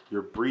heavier,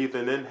 you're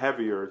breathing in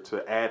heavier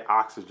to add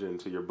oxygen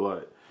to your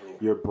blood.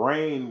 Your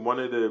brain, one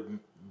of the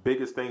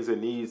biggest things it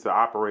needs to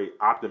operate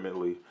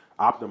optimally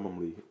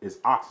is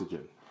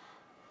oxygen.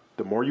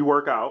 The more you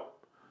work out,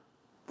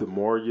 the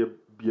more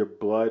your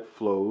blood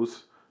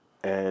flows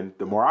and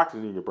the more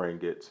oxygen your brain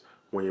gets.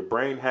 When your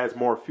brain has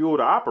more fuel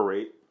to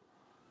operate,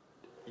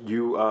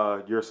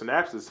 your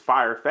synapses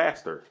fire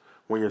faster.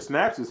 When your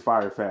synapses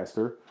fire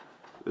faster,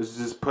 let's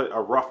just put a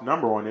rough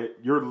number on it.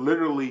 You're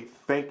literally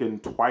thinking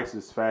twice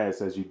as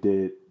fast as you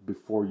did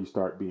before you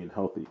start being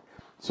healthy.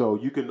 So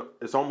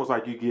it's almost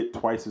like you get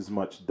twice as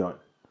much done.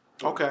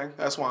 Okay,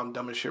 that's why I'm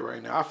dumb as shit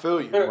right now. I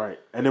feel you. Right.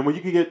 And then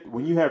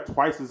when you have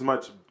twice as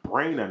much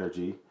brain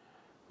energy,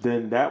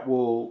 then that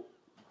will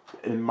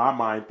in my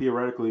mind,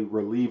 theoretically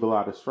relieve a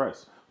lot of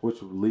stress,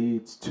 which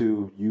leads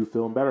to you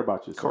feeling better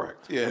about yourself.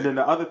 Correct. Yeah. And then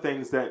the other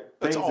things that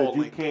you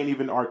linked. can't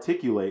even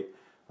articulate.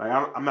 Like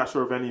I'm not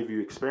sure if any of you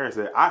experienced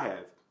it. I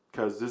have,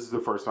 because this is the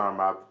first time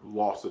I've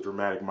lost a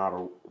dramatic amount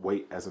of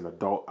weight as an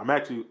adult. I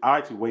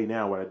actually weigh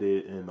now what I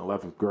did in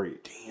 11th grade.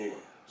 Damn.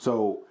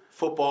 So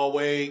Football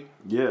weight.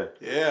 yeah.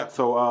 Yeah.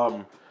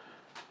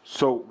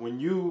 So when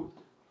you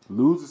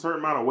lose a certain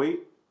amount of weight,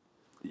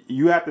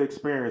 you have to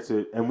experience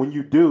it, and when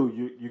you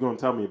do, you're gonna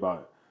tell me about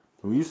it.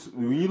 When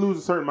you lose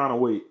a certain amount of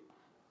weight,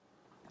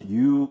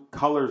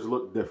 colors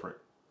look different.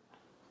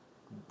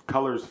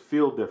 Colors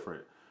feel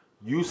different.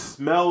 You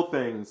smell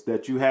things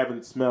that you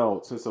haven't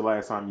smelled since the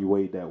last time you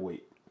weighed that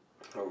weight.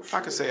 Oh,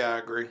 I can say I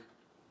agree.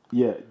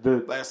 Yeah,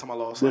 Last time I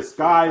lost, the like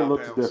sky 45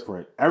 looks pounds.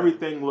 different.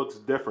 Everything looks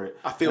different.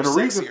 I feel and the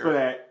reason sexier. for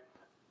that,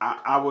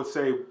 I would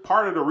say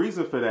part of the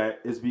reason for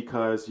that is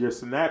because your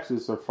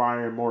synapses are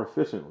firing more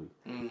efficiently.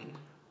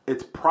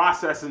 It's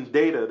processing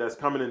data that's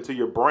coming into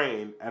your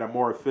brain at a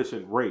more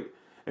efficient rate.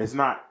 It's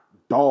not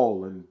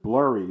dull and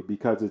blurry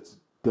because it's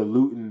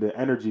diluting the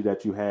energy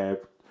that you have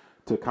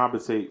to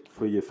compensate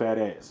for your fat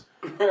ass.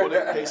 Well,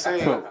 they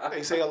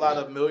say a lot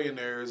of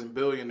millionaires and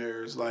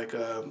billionaires, like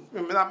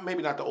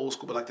maybe not the old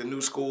school, but like the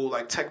new school,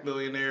 like tech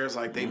millionaires,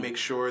 like they make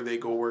sure they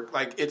go work.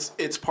 Like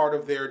it's part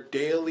of their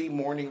daily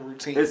morning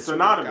routine. It's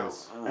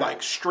synonymous,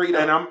 like straight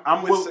up, and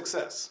I'm with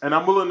success. And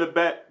I'm willing to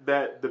bet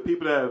that the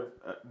people that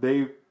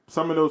have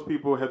some of those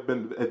people have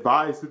been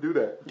advised to do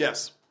that.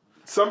 Yes,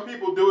 some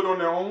people do it on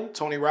their own.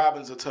 Tony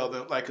Robbins will tell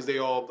them, like, because a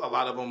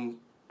lot of them,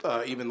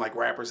 even like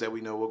rappers that we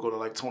know, will go to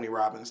like Tony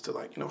Robbins to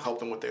like help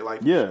them with their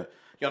life. Yeah.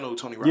 Y'all know who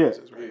Tony Robbins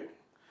is, right?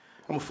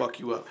 I'm gonna fuck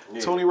you up.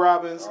 Yeah. Tony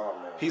Robbins,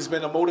 he's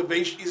been a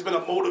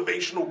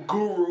motivational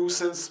guru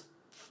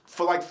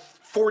for like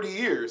 40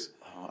 years.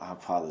 Oh, I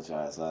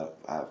apologize. We're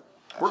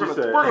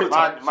gonna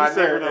talk.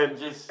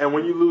 And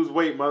when you lose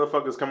weight,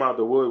 motherfuckers come out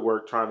the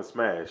woodwork trying to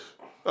smash.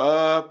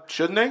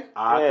 Shouldn't they?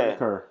 I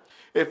concur.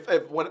 If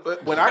when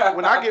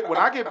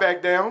I get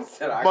back down,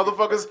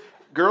 motherfuckers.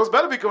 Girls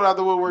better be coming out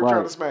the woodwork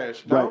trying to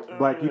smash. No?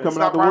 Like you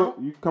coming out the wood?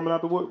 You coming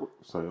out the wood?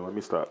 Sorry, let me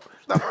stop.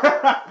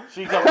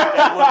 She's gonna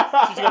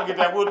get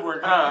that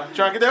woodwork, huh?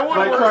 Trying to get that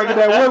woodwork. Like trying to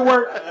get that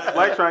woodwork.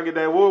 Like trying to get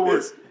that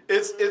woodwork.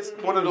 It's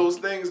one of those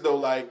things though.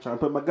 Like trying to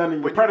put my gun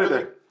in your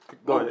predator.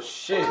 Go ahead.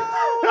 Shit.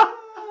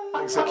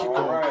 So keep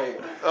going. Right.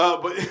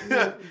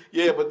 But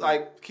yeah, but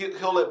like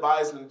he'll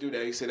advise them to do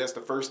that. He said that's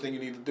the first thing you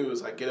need to do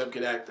is like get up,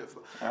 get active.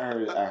 I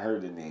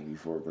heard the name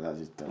before, but I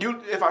just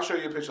don't. If I show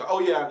you a picture, oh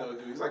yeah, I know,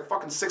 dude. He's like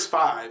fucking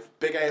 6'5",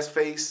 big ass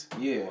face.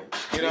 Yeah.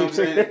 You know what I'm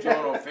saying? They're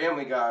on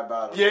Family Guy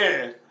about it.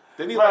 Yeah.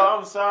 Then he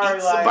I'm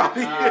sorry,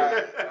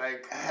 I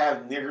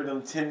have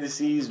niggerdom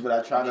tendencies, but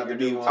I try not to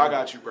be one. I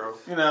got you, bro.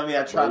 You know what I mean?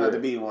 I try not to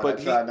be one. But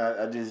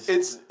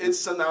It's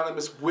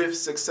synonymous with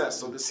success.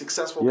 So the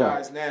successful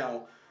guys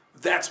now,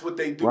 that's what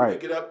they do. They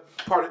get up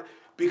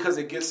because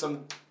it gets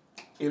them.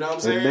 You know what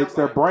I'm saying? It makes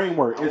their brain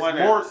work. It's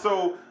more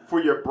so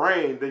for your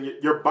brain than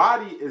your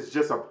body is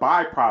just a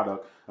byproduct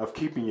of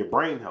keeping your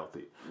brain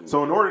healthy.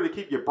 So in order to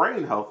keep your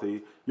brain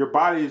healthy, your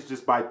body is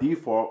just by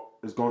default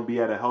is going to be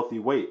at a healthy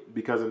weight,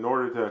 because in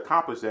order to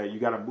accomplish that, you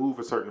got to move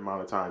a certain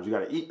amount of times. You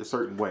got to eat a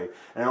certain way.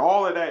 And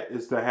all of that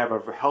is to have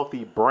a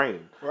healthy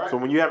brain. Right. So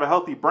when you have a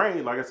healthy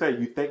brain, like I said,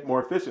 you think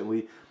more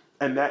efficiently,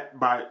 and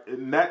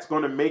that's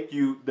going to make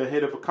you the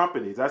head of a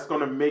company. That's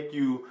going to make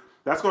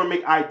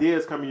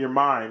ideas come in your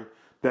mind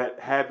that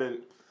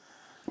haven't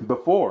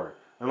before.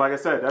 And like I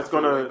said, that's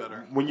going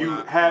to, when you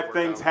have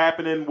things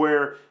happening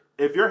where,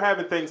 if you're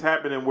having things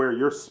happening where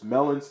you're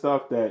smelling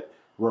stuff that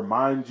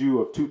reminds you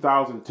of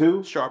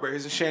 2002,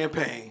 strawberries and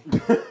champagne,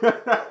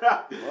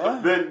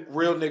 then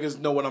real niggas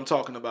know what I'm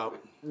talking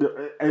about.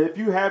 And if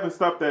you having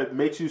stuff that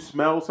makes you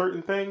smell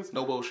certain things,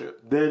 no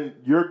bullshit, then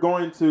you're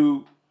going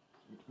to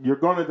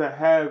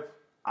have,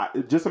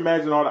 just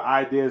imagine all the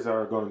ideas that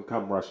are going to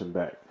come rushing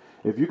back.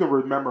 If you can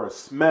remember a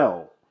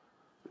smell,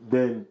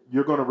 then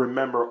you're going to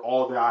remember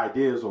all the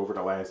ideas over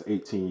the last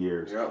 18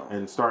 years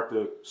and start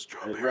to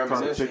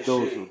pick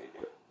those.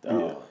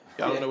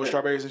 Y'all don't know what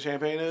strawberries and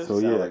champagne is? So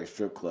yeah, like a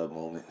strip club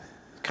moment.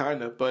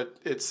 Kind of, but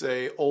it's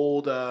a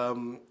old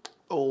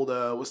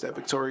what's that,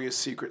 Victoria's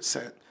Secret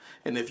scent.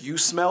 And if you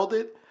smelled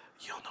it,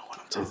 you'll know what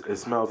I'm talking about. It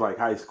smells like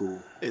high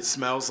school. It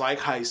smells like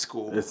high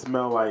school. It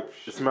smell like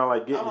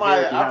getting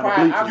head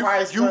behind the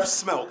bleachers. You've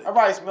smelled it. I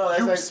probably smelled it.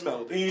 You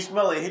smelled it. You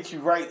smell it, hit you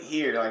right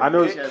here. Like, I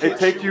know it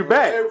takes you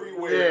back.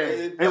 Everywhere.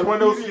 Yeah. It's one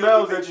of those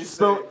smells that you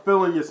still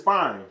feel in your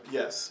spine.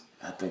 Yes.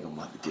 I think I'm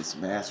about to get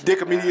some ass.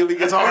 Dick immediately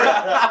gets hard.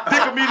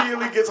 Dick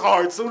immediately gets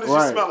hard as soon as you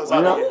smell it. It's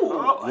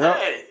like,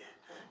 hey,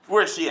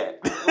 where's she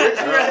at?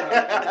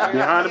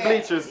 Behind the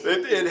bleachers.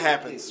 It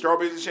happens.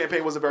 Strawberries and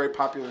champagne was a very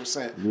popular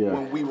scent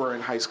when we were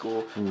in high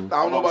school. I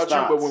don't know about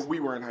you, but when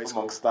we were in high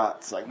school. Amongst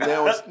thoughts. Like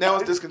now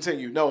it's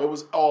discontinued. No, it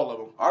was all of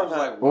them. I was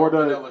like warm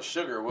vanilla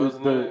sugar,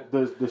 wasn't it?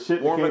 The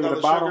shit Warm that came in vanilla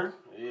the bottle. sugar.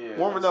 Yeah.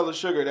 Warm vanilla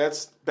sugar,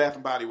 that's Bath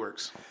and Body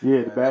Works.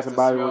 Yeah, the Bath and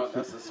Body Works.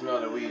 That's the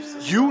smell that we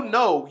used to You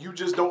know, you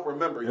just don't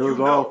remember. It was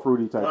all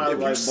fruity type of If shit.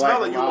 you Like smell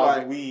Black it, you Miles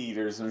like- and weed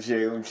or some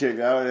shit. Them chick.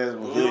 Oh, that's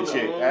some hood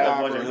chick. I had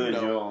a bunch of hood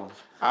Jones.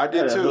 I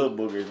did had too. Hood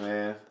boogers,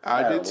 man.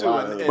 I had did a too.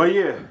 lot of hood. But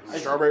yeah,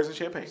 Strawberries and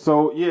champagne.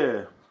 so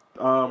yeah,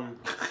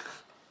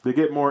 to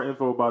get more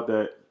info about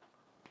that,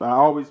 I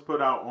always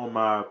put out on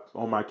my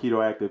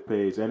Keto Active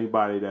page.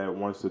 Anybody that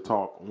wants to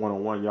talk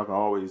one-on-one, y'all can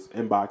always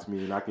inbox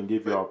me and I can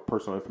give y'all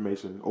personal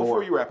information.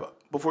 Before you wrap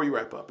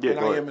up, Yeah, and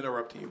go I ahead. am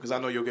interrupting you because I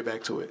know you'll get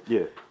back to it.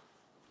 Yeah.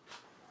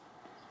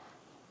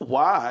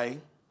 Why,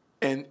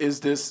 and is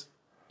this,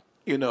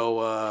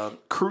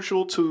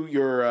 crucial to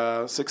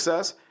your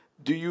success?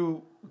 Do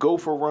you go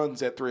for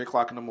runs at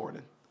 3:00 in the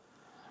morning?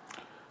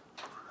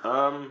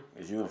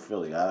 Is you in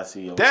Philly? I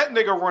see you. That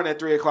nigga run at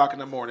 3:00 in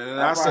the morning, and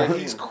I say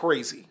he's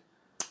crazy.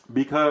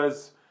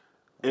 Because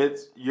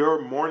it's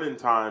your morning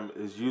time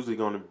is usually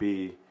going to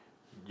be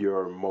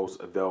your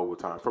most available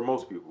time for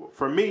most people.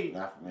 For me,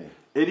 Not for me.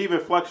 it even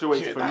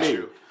fluctuates Yeah, for not me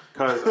you.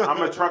 because I'm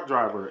a truck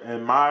driver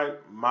and my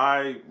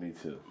Me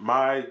too.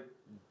 my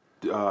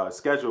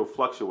schedule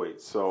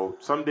fluctuates. So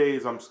some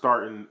days I'm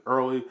starting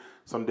early,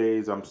 some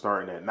days I'm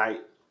starting at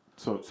night.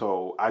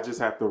 So I just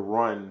have to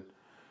run.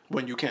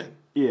 When you can.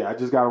 Yeah, I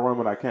just got to run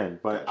when I can.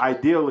 But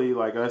ideally,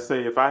 like let's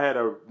say if I had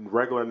a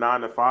regular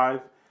 9 to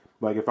 5,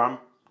 like if I'm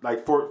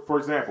like for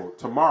example,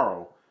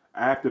 tomorrow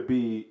I have to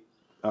be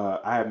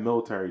I have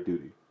military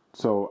duty.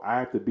 So I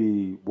have to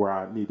be where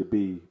I need to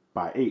be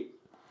by 8.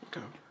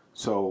 Okay.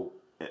 So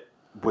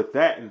with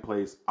that in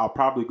place, I'll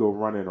probably go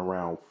running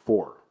around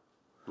 4.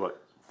 Like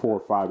 4 or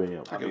 5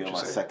 a.m. I'll be on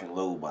my second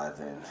load by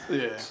then.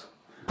 Yeah.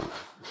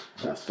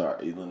 I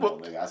start, even though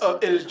nigga, I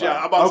start. It is job.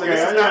 I'm about to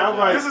say, Okay, I'm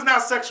like- this is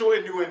not sexual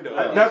innuendo.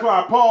 That's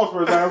why I paused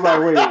for a second. I was like,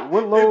 wait,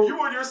 what load? If you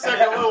on your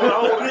second load, I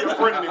don't want to be your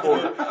friend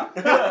anymore.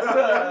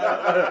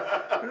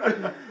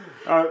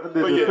 I did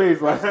the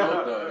face like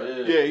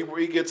Yeah,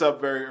 he gets up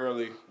very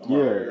early.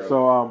 Yeah.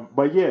 So,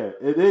 but yeah,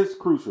 it is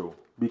crucial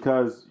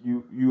because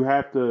you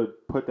have to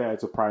put that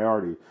as a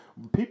priority.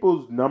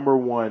 People's number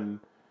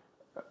one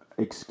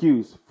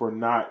excuse for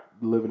not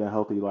living a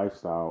healthy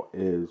lifestyle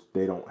is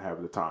they don't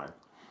have the time.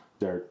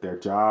 Their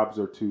jobs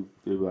are too.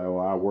 They're like, well,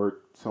 I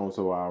work so and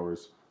so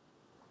hours.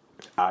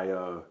 I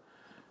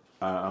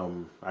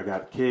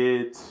got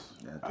kids.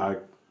 I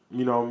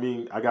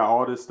got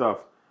all this stuff.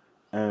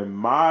 And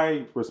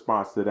my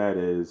response to that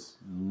is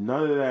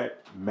none of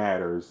that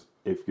matters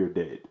if you're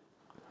dead.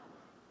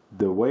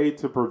 The way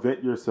to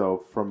prevent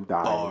yourself from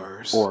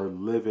dying or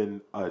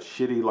living a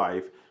shitty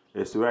life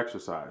is to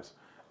exercise.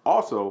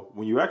 Also,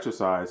 when you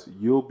exercise,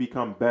 you'll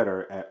become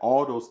better at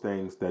all those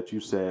things that you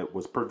said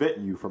was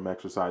preventing you from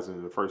exercising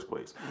in the first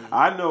place. Mm-hmm.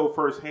 I know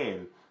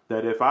firsthand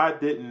that if I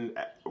didn't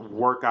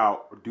work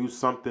out or do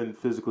something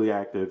physically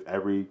active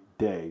every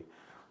day,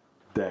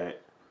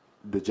 that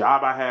the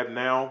job I have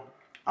now,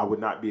 I would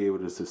not be able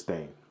to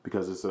sustain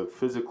because it's a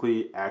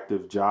physically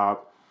active job.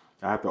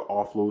 I have to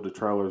offload the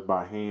trailers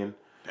by hand.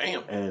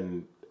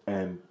 Damn.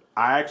 And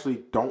I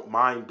actually don't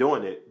mind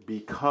doing it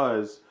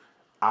because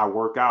I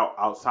work out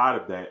outside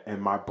of that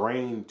and my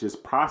brain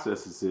just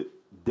processes it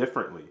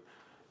differently.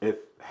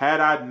 Had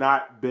I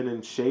not been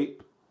in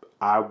shape,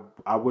 I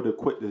would have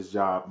quit this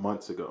job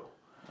months ago.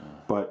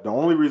 But the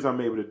only reason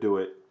I'm able to do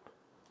it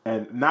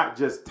and not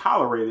just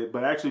tolerate it,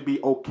 but actually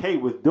be okay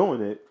with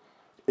doing it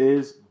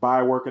is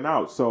by working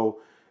out. So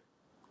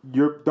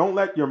don't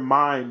let your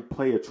mind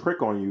play a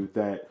trick on you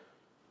that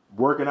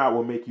working out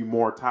will make you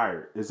more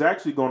tired. It's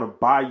actually going to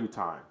buy you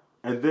time.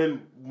 And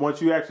then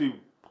once you actually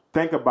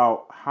think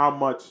about how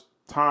much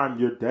time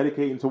you're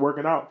dedicating to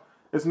working out,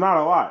 it's not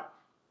a lot.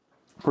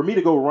 For me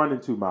to go running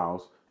 2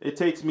 miles, it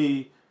takes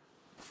me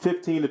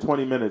 15 to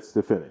 20 minutes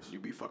to finish. You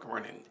be fucking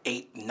running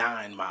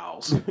 8-9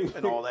 miles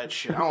and all that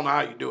shit. I don't know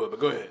how you do it, but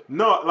go ahead.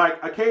 No, like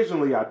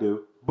occasionally I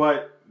do,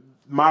 but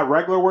my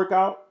regular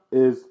workout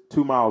is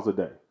 2 miles a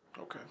day.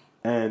 Okay.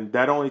 And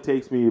that only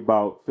takes me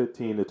about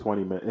 15 to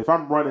 20 minutes. If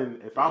I'm running,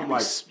 if I'm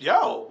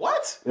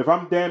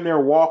damn near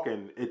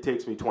walking, it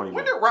takes me 20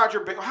 minutes.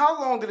 How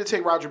long did it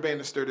take Roger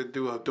Bannister to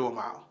do a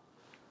mile?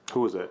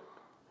 Who is that?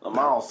 A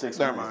mile, 6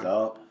 minutes,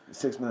 dog.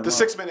 6 minute. The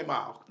 6 minute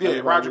mile. Yeah,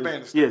 Roger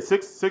Bannister. Yeah,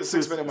 six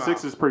 6 minute mile.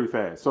 6 is pretty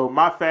fast. So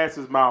my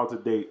fastest mile to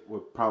date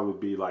would probably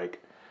be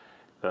like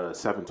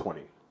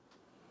 7:20.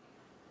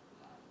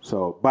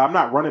 So, but I'm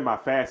not running my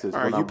fastest.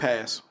 All right, you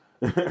pass.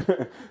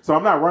 So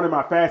I'm not running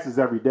my fastest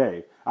every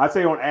day. I'd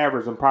say on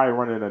average, I'm probably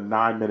running a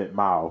 9-minute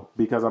mile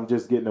because I'm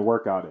just getting the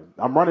workout in.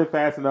 I'm running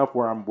fast enough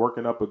where I'm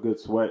working up a good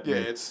sweat. Yeah,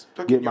 it's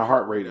getting my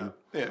heart rate up.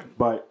 Yeah.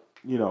 But,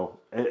 and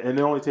it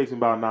only takes me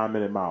about a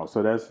 9-minute mile.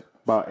 So that's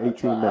about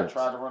 18 minutes. I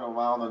tried to run a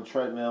mile on the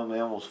treadmill,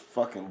 man. Almost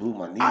fucking blew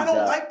my knees out. I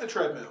don't like the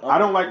treadmill. I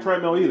don't like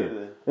treadmill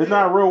either. It's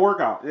not a real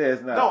workout. Yeah,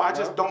 it's not. No, I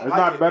just don't like it. It's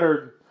not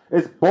better.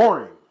 It's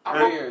boring. I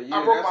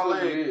broke my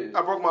leg.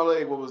 I broke my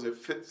leg, what was it,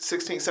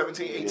 16,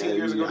 17, 18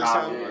 years ago this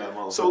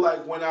time? So,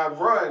 like, when I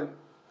run,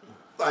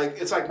 like,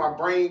 it's like my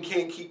brain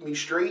can't keep me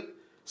straight.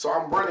 So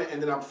I'm running,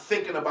 and then I'm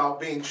thinking about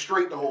being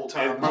straight the whole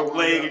time. And broke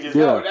leg and just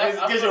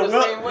Get your will.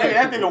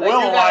 That nigga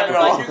will line it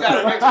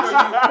Like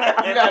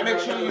off. you gotta make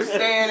sure you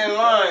staying in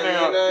line. You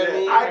know what I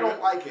mean? I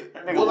don't like it.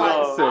 Well,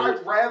 will.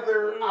 I'd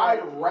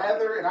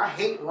rather, and I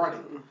hate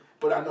running,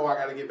 but I know I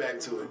got to get back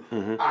to it.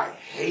 Mm-hmm. I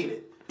hate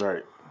it.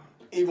 Right.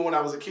 Even when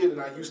I was a kid and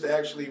I used to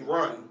actually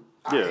run,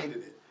 I Yeah. hated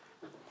it.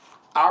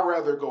 I'd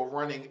rather go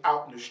running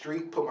out in the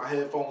street, put my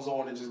headphones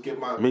on, and just get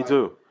my... Me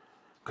too.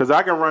 Because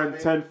I can run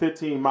 10,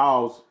 15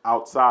 miles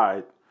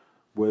outside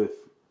with,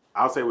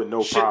 I'll say with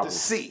no shit problem. to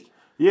see.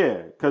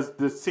 Yeah, because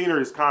the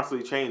scenery is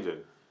constantly changing.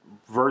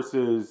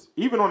 Versus,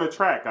 even on the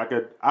track,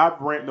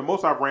 the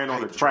most I've ran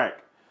on the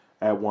track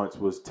at once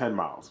was 10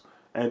 miles.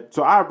 And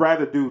so I'd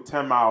rather do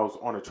 10 miles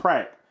on a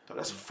track. So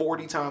that's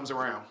 40 times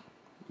around.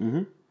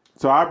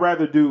 So I'd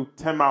rather do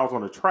 10 miles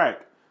on a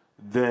track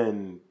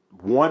than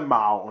 1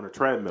 mile on a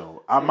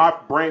treadmill. My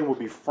brain would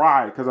be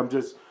fried because I'm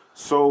just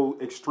so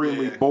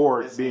extremely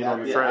bored being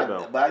on the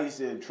treadmill. But I used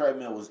to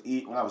treadmill was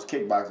when I was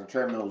kickboxing.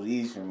 Treadmill was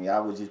easy for me. I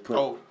would just put.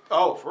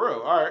 Oh, for real?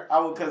 All right. I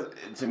would, because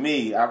to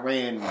me, I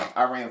ran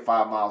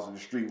 5 miles on the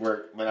street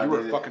work. You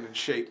were fucking in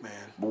shape, man.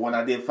 But when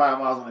I did 5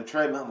 miles on the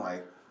treadmill, I'm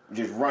like,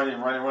 just running.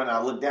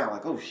 I look down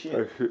like, oh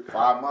shit,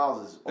 5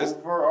 miles is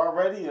over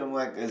already. I'm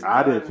like,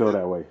 I didn't feel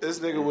that way. This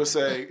nigga would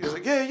say, he's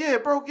like, yeah,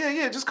 bro,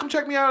 just come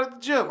check me out at the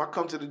gym. I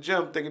come to the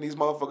gym thinking these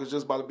motherfuckers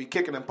just about to be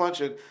kicking and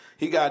punching.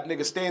 He got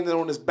nigga standing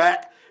on his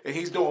back and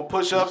he's doing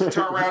push-ups. He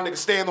turn around, nigga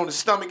standing on his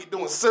stomach, he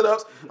doing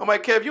sit-ups. I'm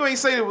like, Kev, you ain't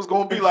say it was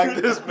gonna be like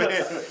this, man.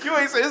 You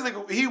ain't say this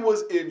nigga. He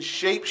was in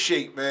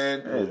shape,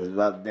 man. Yeah, it was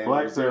about damn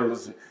Black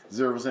 0%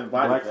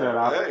 body Black fat. said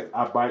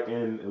I bike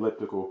in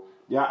elliptical.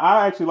 Yeah,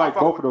 I actually like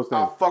both of those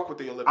things. I fuck with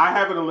the elliptical. I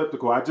have an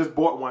elliptical. I just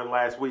bought one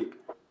last week,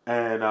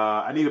 and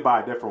I need to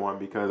buy a different one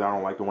because I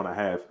don't like the one I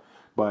have.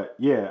 But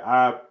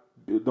yeah,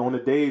 on the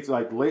days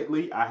like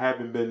lately, I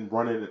haven't been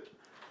running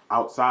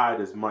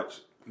outside as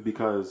much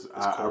because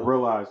I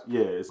realized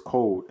it's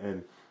cold,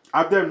 and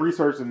I've done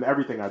research in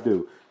everything I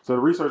do. So the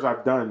research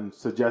I've done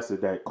suggested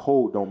that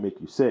cold don't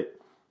make you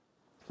sick,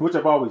 which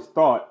I've always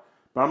thought.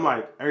 But I'm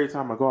like, every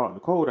time I go out in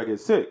the cold, I get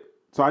sick.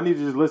 So I need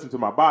to just listen to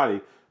my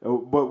body.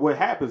 But what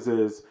happens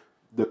is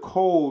the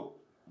cold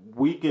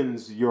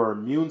weakens your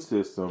immune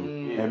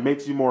system and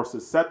makes you more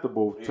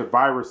susceptible to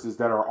viruses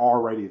that are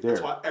already there.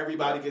 That's why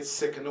everybody gets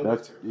sick in the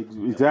winter.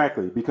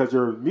 Exactly, because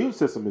your immune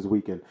system is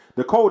weakened.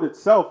 The cold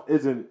itself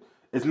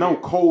it's no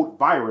cold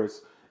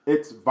virus.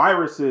 It's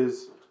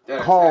viruses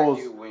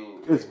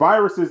it's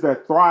viruses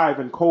that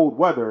thrive in cold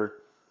weather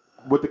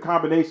with the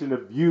combination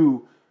of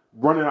you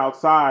running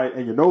outside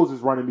and your nose is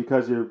running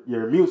because your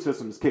immune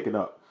system is kicking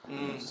up.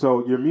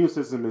 So your immune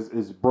system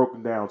is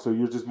broken down, so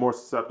you're just more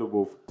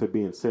susceptible to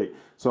being sick.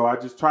 So I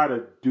just try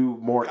to do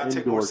more indoor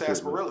take more shit.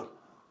 sarsaparilla.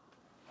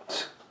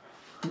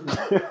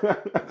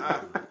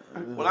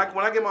 When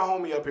I get my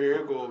homie up here,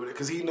 he'll go over there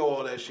because he know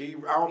all that shit.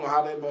 I don't know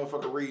how that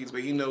motherfucker reads,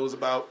 but he knows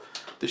about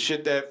the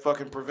shit that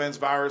fucking prevents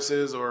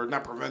viruses, or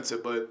not prevents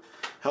it, but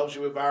helps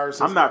you with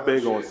viruses. I'm not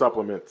big on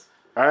supplements.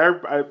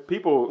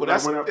 People, well,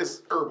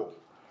 it's herbal.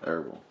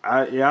 Herbal.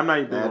 I'm not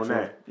even big on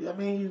that. Yeah, I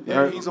mean,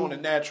 he's on the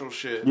natural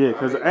shit. Yeah,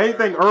 because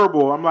anything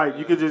herbal, I'm like,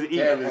 you could just eat.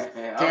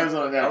 Cam's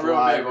on that real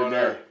big on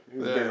that.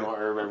 He's been on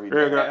herb every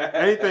day.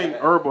 Anything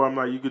herbal, I'm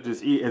like, you could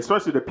just eat.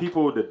 Especially the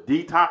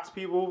detox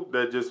people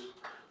that just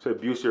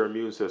abuse your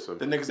immune system.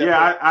 The niggas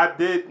that I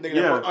did. Niggas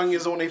that put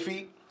onions on their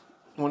feet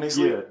when they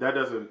sleep. Yeah, that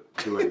doesn't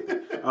do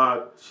anything.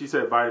 She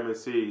said vitamin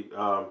C.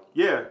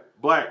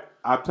 Black.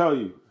 I'll tell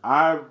you,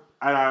 I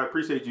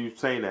appreciate you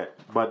saying that,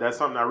 but that's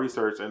something I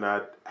researched, and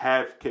I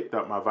have kicked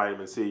up my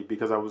vitamin C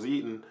because I was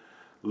eating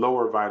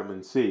lower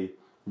vitamin C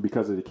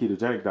because of the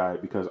ketogenic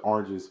diet, because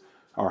oranges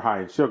are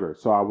high in sugar.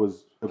 So I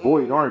was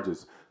avoiding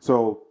oranges.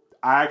 So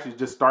I actually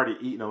just started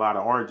eating a lot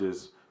of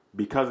oranges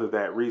because of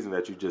that reason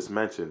that you just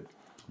mentioned.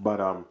 But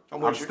I'm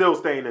still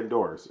staying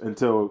indoors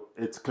until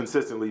it's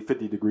consistently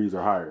 50 degrees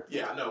or higher.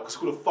 Yeah, I know, because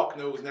who the fuck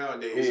knows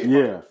nowadays?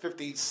 Yeah.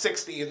 50,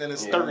 60, and then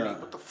it's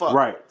 30. What the fuck?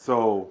 Right.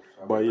 So,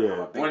 but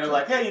yeah. When they're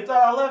like, hey, you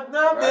thought I left?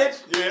 No,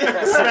 bitch.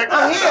 Yeah.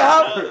 I'm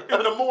here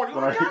in the morning.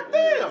 Like,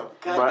 goddamn.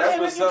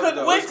 Goddamn it, you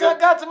couldn't wait till I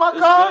got to my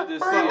car?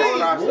 It's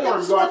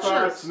warm, go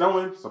outside,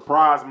 snowing.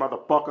 Surprise,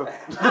 motherfucker.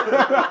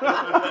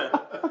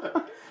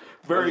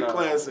 Very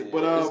classic.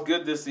 But it's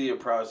good to see your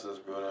process,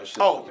 bro. That shit's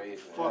amazing.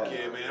 Fuck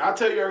yeah, man. I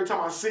tell you every time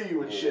I see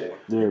you and shit.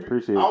 Yeah,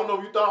 appreciate it. I don't know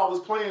if you thought I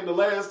was playing the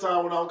last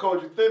time when I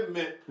called you Thin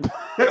Mint.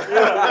 Yo,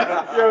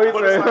 he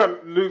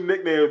said new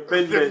nickname,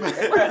 Thin Mint. When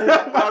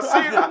I see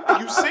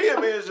it, you see it,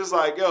 man, it's just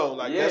like, yo,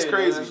 like, that's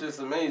crazy. That's just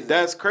amazing.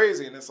 That's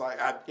crazy. And it's like,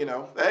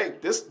 hey,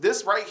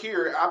 this right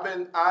here, I've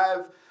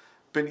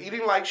been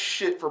eating like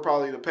shit for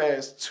probably the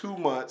past 2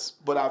 months,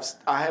 but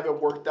I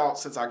haven't worked out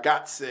since I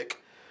got sick.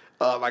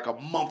 Like a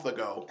month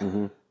ago,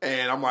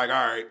 and I'm like,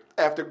 all right.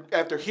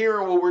 After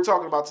hearing what we're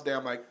talking about today,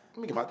 I'm like,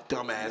 let me get my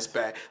dumb ass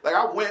back. Like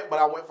I went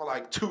for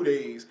like 2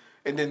 days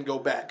and didn't go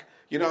back.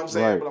 You know what I'm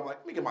saying? Right. But I'm like,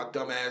 let me get my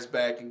dumb ass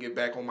back and get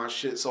back on my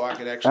shit so I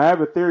can actually. I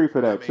have a theory for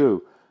that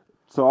too.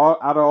 So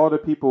out of all the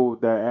people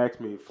that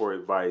ask me for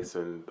advice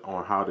and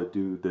on how to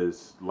do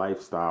this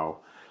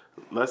lifestyle,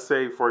 let's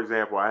say, for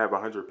example, I have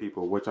 100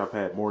 people, which I've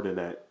had more than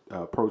that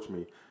approach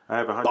me. I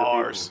have 100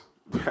 Bars.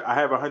 people. I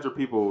have 100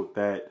 people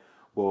that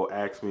will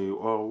ask me,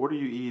 "Oh, what are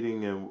you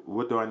eating, and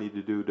what do I need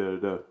to do?" Da, da,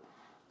 da.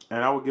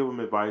 And I will give them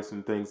advice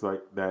and things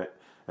like that.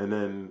 And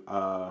then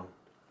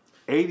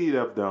 80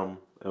 of them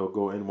will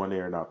go in one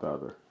ear and out the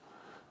other.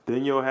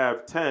 Then you'll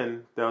have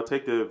 10 that'll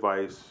take the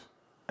advice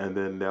and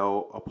then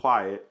they'll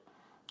apply it.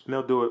 And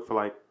they'll do it for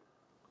like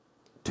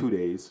 2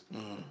 days.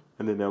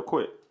 And then they'll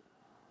quit.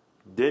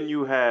 Then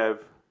you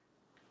have,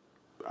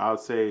 I'll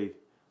say,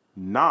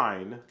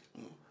 9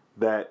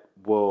 that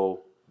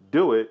will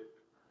do it,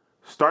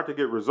 start to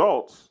get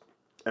results,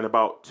 and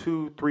about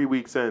 2-3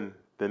 weeks in,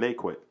 then they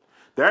quit.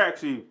 They're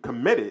actually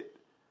committed,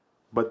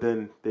 but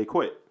then they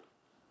quit.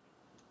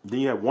 Then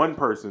you have one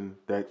person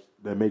that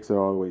makes it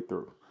all the way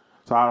through.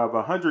 So out of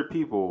 100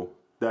 people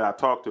that I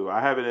talk to,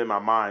 I have it in my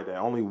mind that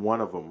only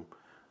one of them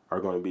are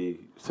going to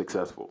be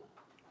successful.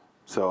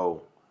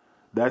 So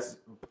that's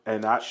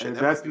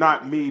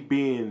not me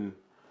being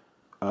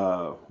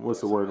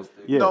what's the word?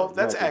 Yeah, No,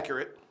 that's exactly.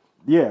 accurate.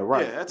 Yeah,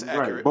 right. Yeah, that's Right,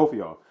 accurate. both of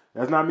y'all.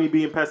 That's not me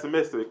being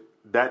pessimistic.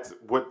 That's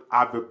what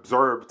I've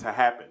observed to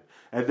happen.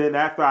 And then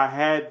after I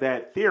had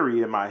that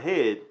theory in my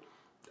head,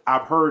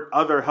 I've heard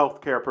other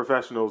healthcare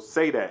professionals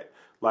say that.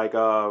 Like,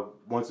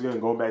 once again,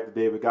 going back to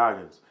David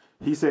Goggins.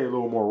 He said a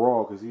little more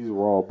raw because he's a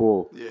raw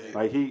bull. Yeah.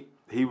 Like,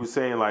 he was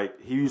saying, like,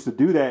 he used to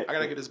do that. I got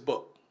to get his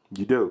book.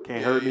 You do.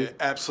 Can't hurt me. Yeah,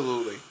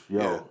 absolutely.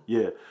 Yo,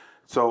 yeah.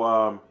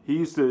 So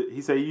he said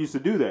he used to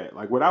do that,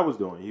 like what I was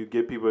doing. He'd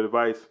give people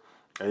advice,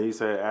 and he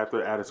said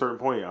at a certain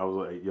point, I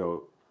was like,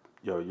 yo,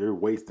 you're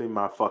wasting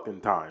my fucking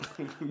time.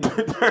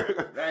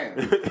 Damn.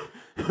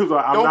 He was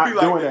like, I'm Don't not be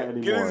like doing that. that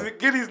anymore.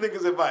 Get these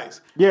niggas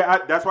advice. Yeah,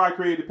 that's why I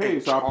created the page.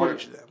 And So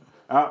charge them.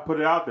 I put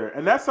it out there,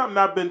 and that's something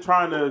I've been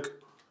trying to.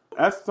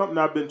 That's something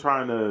I've been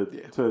trying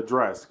to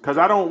address because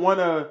I don't want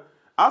to.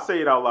 I'll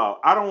say it out loud.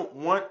 I don't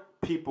want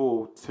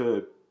people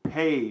to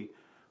pay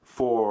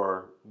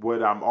for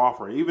what I'm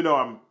offering, even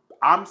though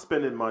I'm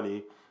spending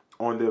money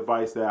on the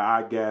advice that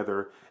I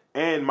gather,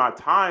 and my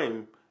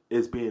time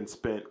is being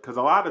spent because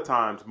a lot of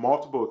times,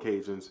 multiple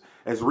occasions,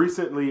 as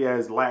recently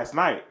as last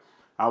night,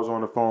 I was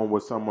on the phone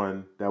with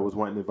someone that was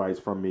wanting advice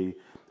from me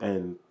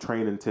and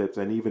training tips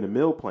and even a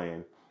meal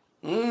plan.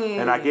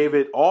 And I gave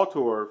it all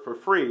to her for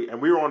free,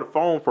 and we were on the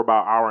phone for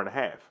about an hour and a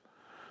half.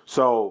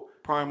 So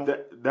Primal.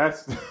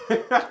 that's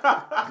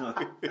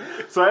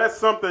so that's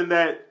something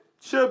that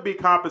should be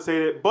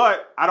compensated,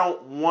 but I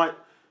don't want.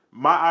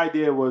 My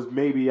idea was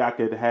maybe I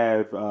could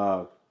have,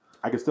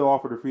 I could still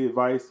offer the free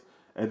advice,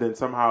 and then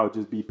somehow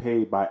just be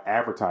paid by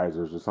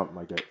advertisers or something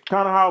like that.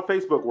 Kind of how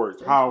Facebook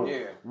works. How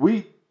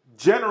we,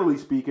 generally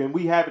speaking,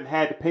 we haven't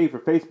had to pay for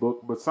Facebook,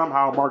 but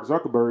somehow Mark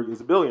Zuckerberg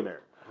is a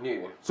billionaire.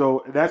 Yeah.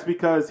 So that's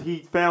because he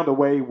found a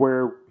way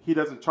where he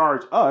doesn't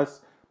charge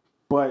us,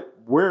 but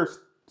we're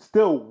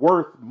still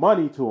worth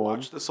money to him.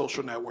 Watch the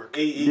social network.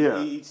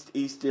 He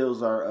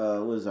steals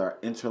our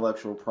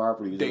intellectual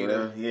properties. Data. Or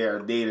whatever. Yeah, our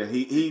data.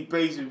 He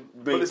basically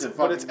But it's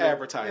advertising.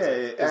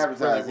 Yeah,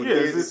 advertising. Yeah,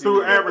 it's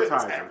through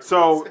advertising.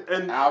 So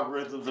and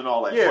algorithms and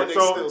all that. yeah, But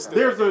so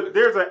still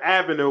there's an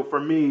avenue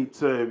for me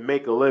to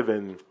make a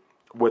living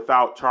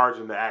without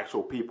charging the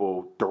actual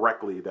people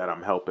directly that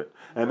I'm helping.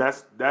 And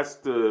that's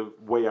the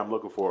way I'm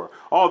looking for.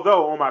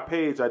 Although on my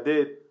page I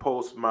did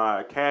post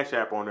my Cash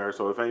App on there,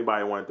 so if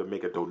anybody wanted to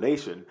make a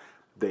donation,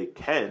 they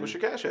can. What's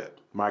your Cash App?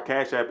 My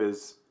Cash App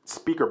is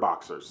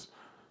Speakerboxers.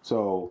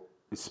 So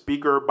it's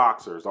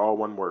Speakerboxers, all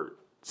one word.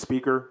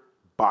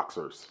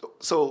 Speakerboxers.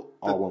 So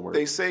All one word.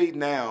 They say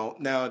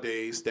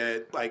nowadays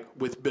that like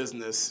with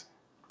business,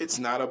 it's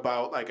not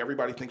about like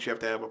everybody thinks you have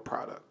to have a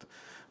product.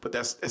 But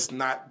it's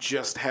not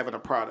just having a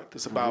product.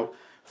 It's about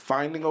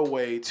finding a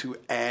way to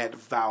add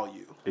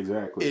value.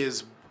 Exactly.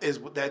 That's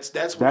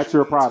That's what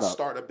your you need product. to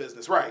start a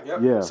business, right? Yep.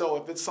 Yeah. So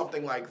if it's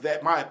something like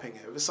that, my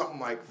opinion, if it's something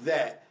like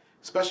that,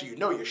 especially you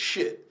know your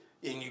shit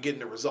and you're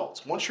getting the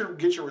results. Once you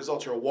get your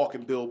results, you're a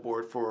walking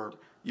billboard for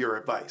your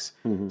advice.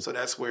 So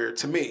that's where,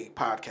 to me,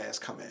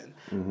 podcasts come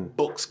in,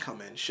 books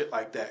come in, shit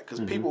like that. Because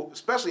people,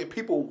 especially if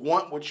people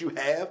want what you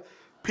have,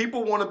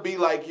 people want to be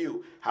like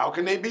you. How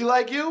can they be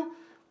like you?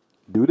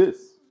 Do this.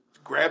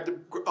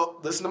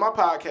 Listen to my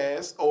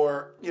podcast,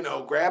 or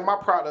grab my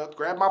product,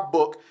 grab my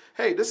book.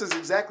 Hey, this is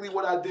exactly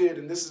what I did,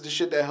 and this is the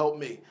shit that helped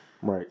me.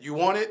 Right. You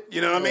want it? You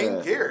know what I mean?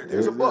 Yeah. Here,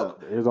 there's a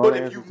book. Here's all But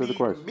the if you answers to the need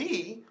question.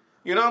 me,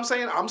 you know what I'm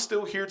saying? I'm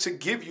still here to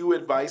give you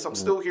advice. I'm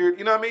still here.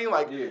 You know what I mean?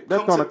 Like, That's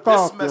come gonna to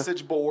cost this ya.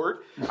 message board.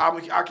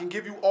 I can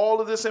give you all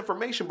of this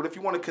information, but if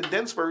you want a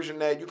condensed version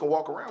that you can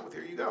walk around with,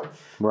 here you go.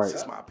 Right. That's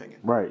just my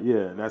opinion. Right, yeah,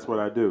 and that's what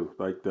I do.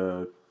 Like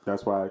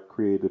that's why I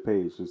created the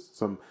page.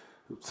 Just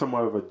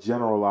somewhat of a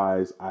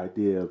generalized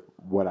idea of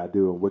what I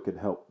do and what can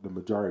help the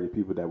majority of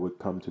people that would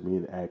come to me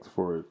and ask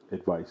for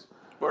advice.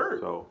 Word.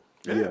 So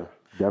Yeah. yeah,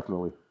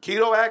 definitely.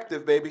 Keto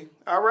Active, baby.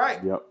 All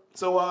right. Yep.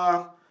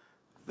 So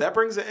that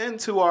brings an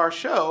end to our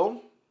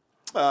show.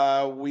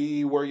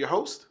 We were your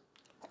host,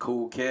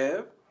 Cool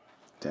Kev.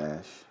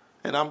 Dash.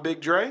 and I'm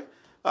Big Dre.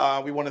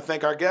 We want to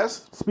thank our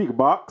guests.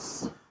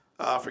 Speakerbox.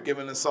 for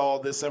giving us all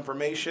this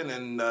information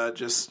and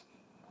just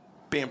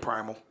being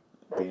primal.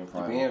 Being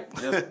primal. Being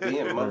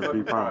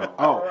motherfucking primal.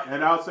 Oh,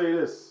 and I'll say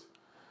this.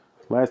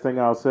 Last thing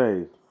I'll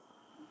say.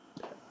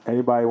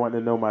 Anybody want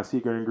to know my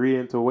secret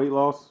ingredient to weight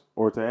loss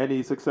or to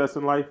any success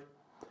in life?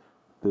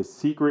 The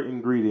secret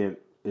ingredient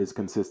is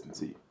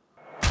consistency.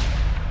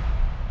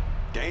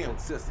 Damn.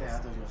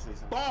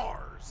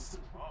 Bars.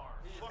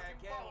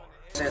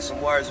 Send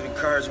some words of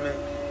encouragement.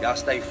 Y'all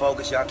stay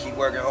focused. Y'all keep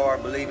working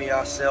hard. Believe in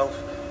yourself.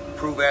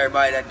 Prove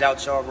everybody that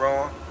doubts y'all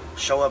wrong.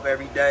 Show up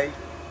every day.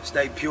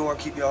 Stay pure.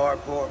 Keep your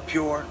heart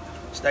pure.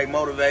 Stay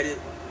motivated.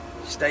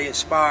 Stay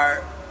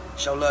inspired.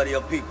 Show love to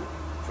your people.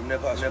 From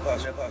Nip Hustle.